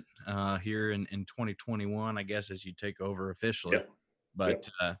with it here in 2021, I guess, as you take over officially. Yep. But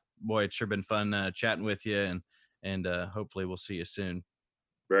boy, it's sure been fun chatting with you, and hopefully we'll see you soon.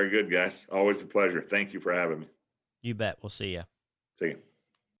 Very good, guys. Always a pleasure. Thank you for having me. You bet. We'll see you. See you.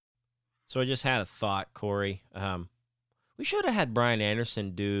 So I just had a thought, Corey. We should have had Brian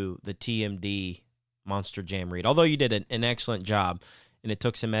Anderson do the TMD Monster Jam read, although you did an excellent job, and it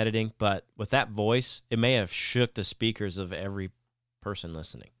took some editing. But with that voice, it may have shook the speakers of every person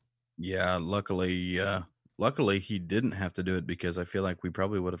listening. Yeah, luckily he didn't have to do it, because I feel like we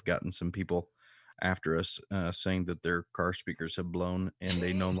probably would have gotten some people after us saying that their car speakers have blown and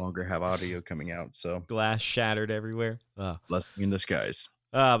they no longer have audio coming out. So Glass shattered everywhere. blessing in disguise.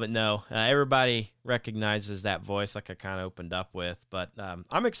 But no, everybody recognizes that voice, like I kind of opened up with. But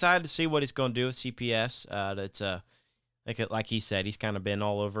I'm excited to see what he's going to do with CPS. That's like he said, he's kind of been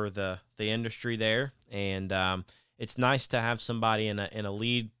all over the industry there, and it's nice to have somebody in a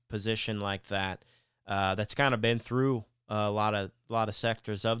lead position like that. That's kind of been through a lot of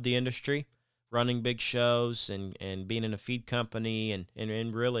sectors of the industry, running big shows and being in a feed company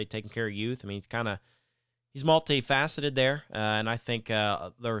and really taking care of youth. I mean, he's multifaceted there, and I think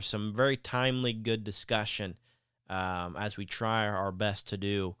there was some very timely, good discussion as we try our best to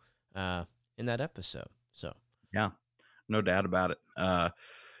do in that episode. So yeah, no doubt about it.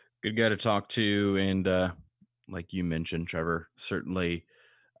 Good guy to talk to, and like you mentioned, Trevor, certainly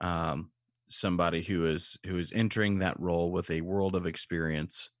somebody who is entering that role with a world of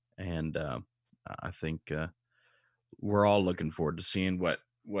experience, and I think we're all looking forward to seeing what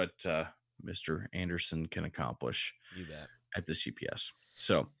Mr. Anderson can accomplish. You bet. At the CPS.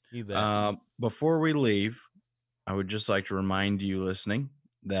 So you bet. Before we leave, I would just like to remind you listening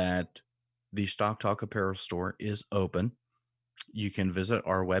that the Stock Talk Apparel store is open. You can visit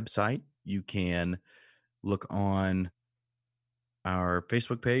our website. You can look on our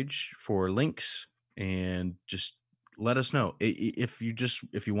Facebook page for links, and just let us know. If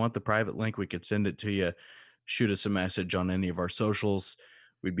you want the private link, we could send it to you. Shoot us a message on any of our socials.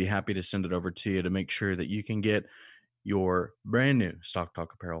 We'd be happy to send it over to you to make sure that you can get your brand new Stock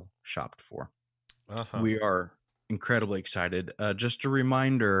Talk apparel shopped for. We are incredibly excited. Just a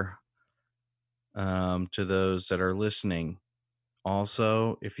reminder to those that are listening.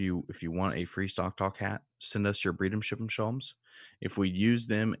 Also, if you want a free Stock Talk hat, send us your breed 'em, ship 'em, show 'ems. If we use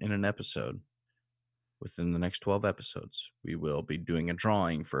them in an episode within the next 12 episodes, we will be doing a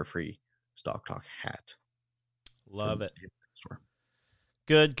drawing for a free Stock Talk hat. Love it.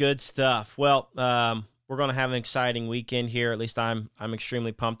 Good stuff. Well, we're going to have an exciting weekend here. At least I'm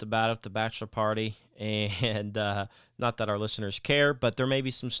extremely pumped about it, the bachelor party. And not that our listeners care, but there may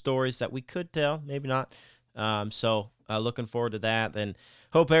be some stories that we could tell, maybe not. So looking forward to that. And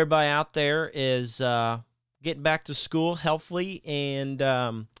hope everybody out there is getting back to school healthily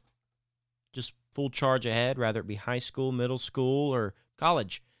and just full charge ahead, whether it be high school, middle school, or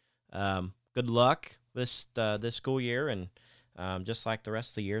college. Good luck this school year, and just like the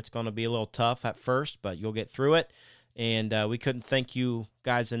rest of the year, it's going to be a little tough at first, but you'll get through it. And we couldn't thank you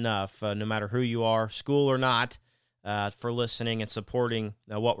guys enough, no matter who you are, school or not, for listening and supporting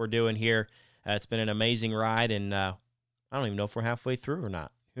what we're doing here. It's been an amazing ride, and I don't even know if we're halfway through or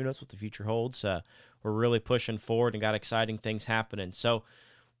not. Who knows what the future holds? We're really pushing forward and got exciting things happening. So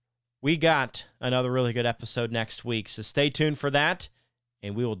we got another really good episode next week, so stay tuned for that,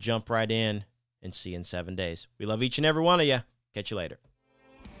 and we will jump right in and see you in 7 days. We love each and every one of you. Catch you later.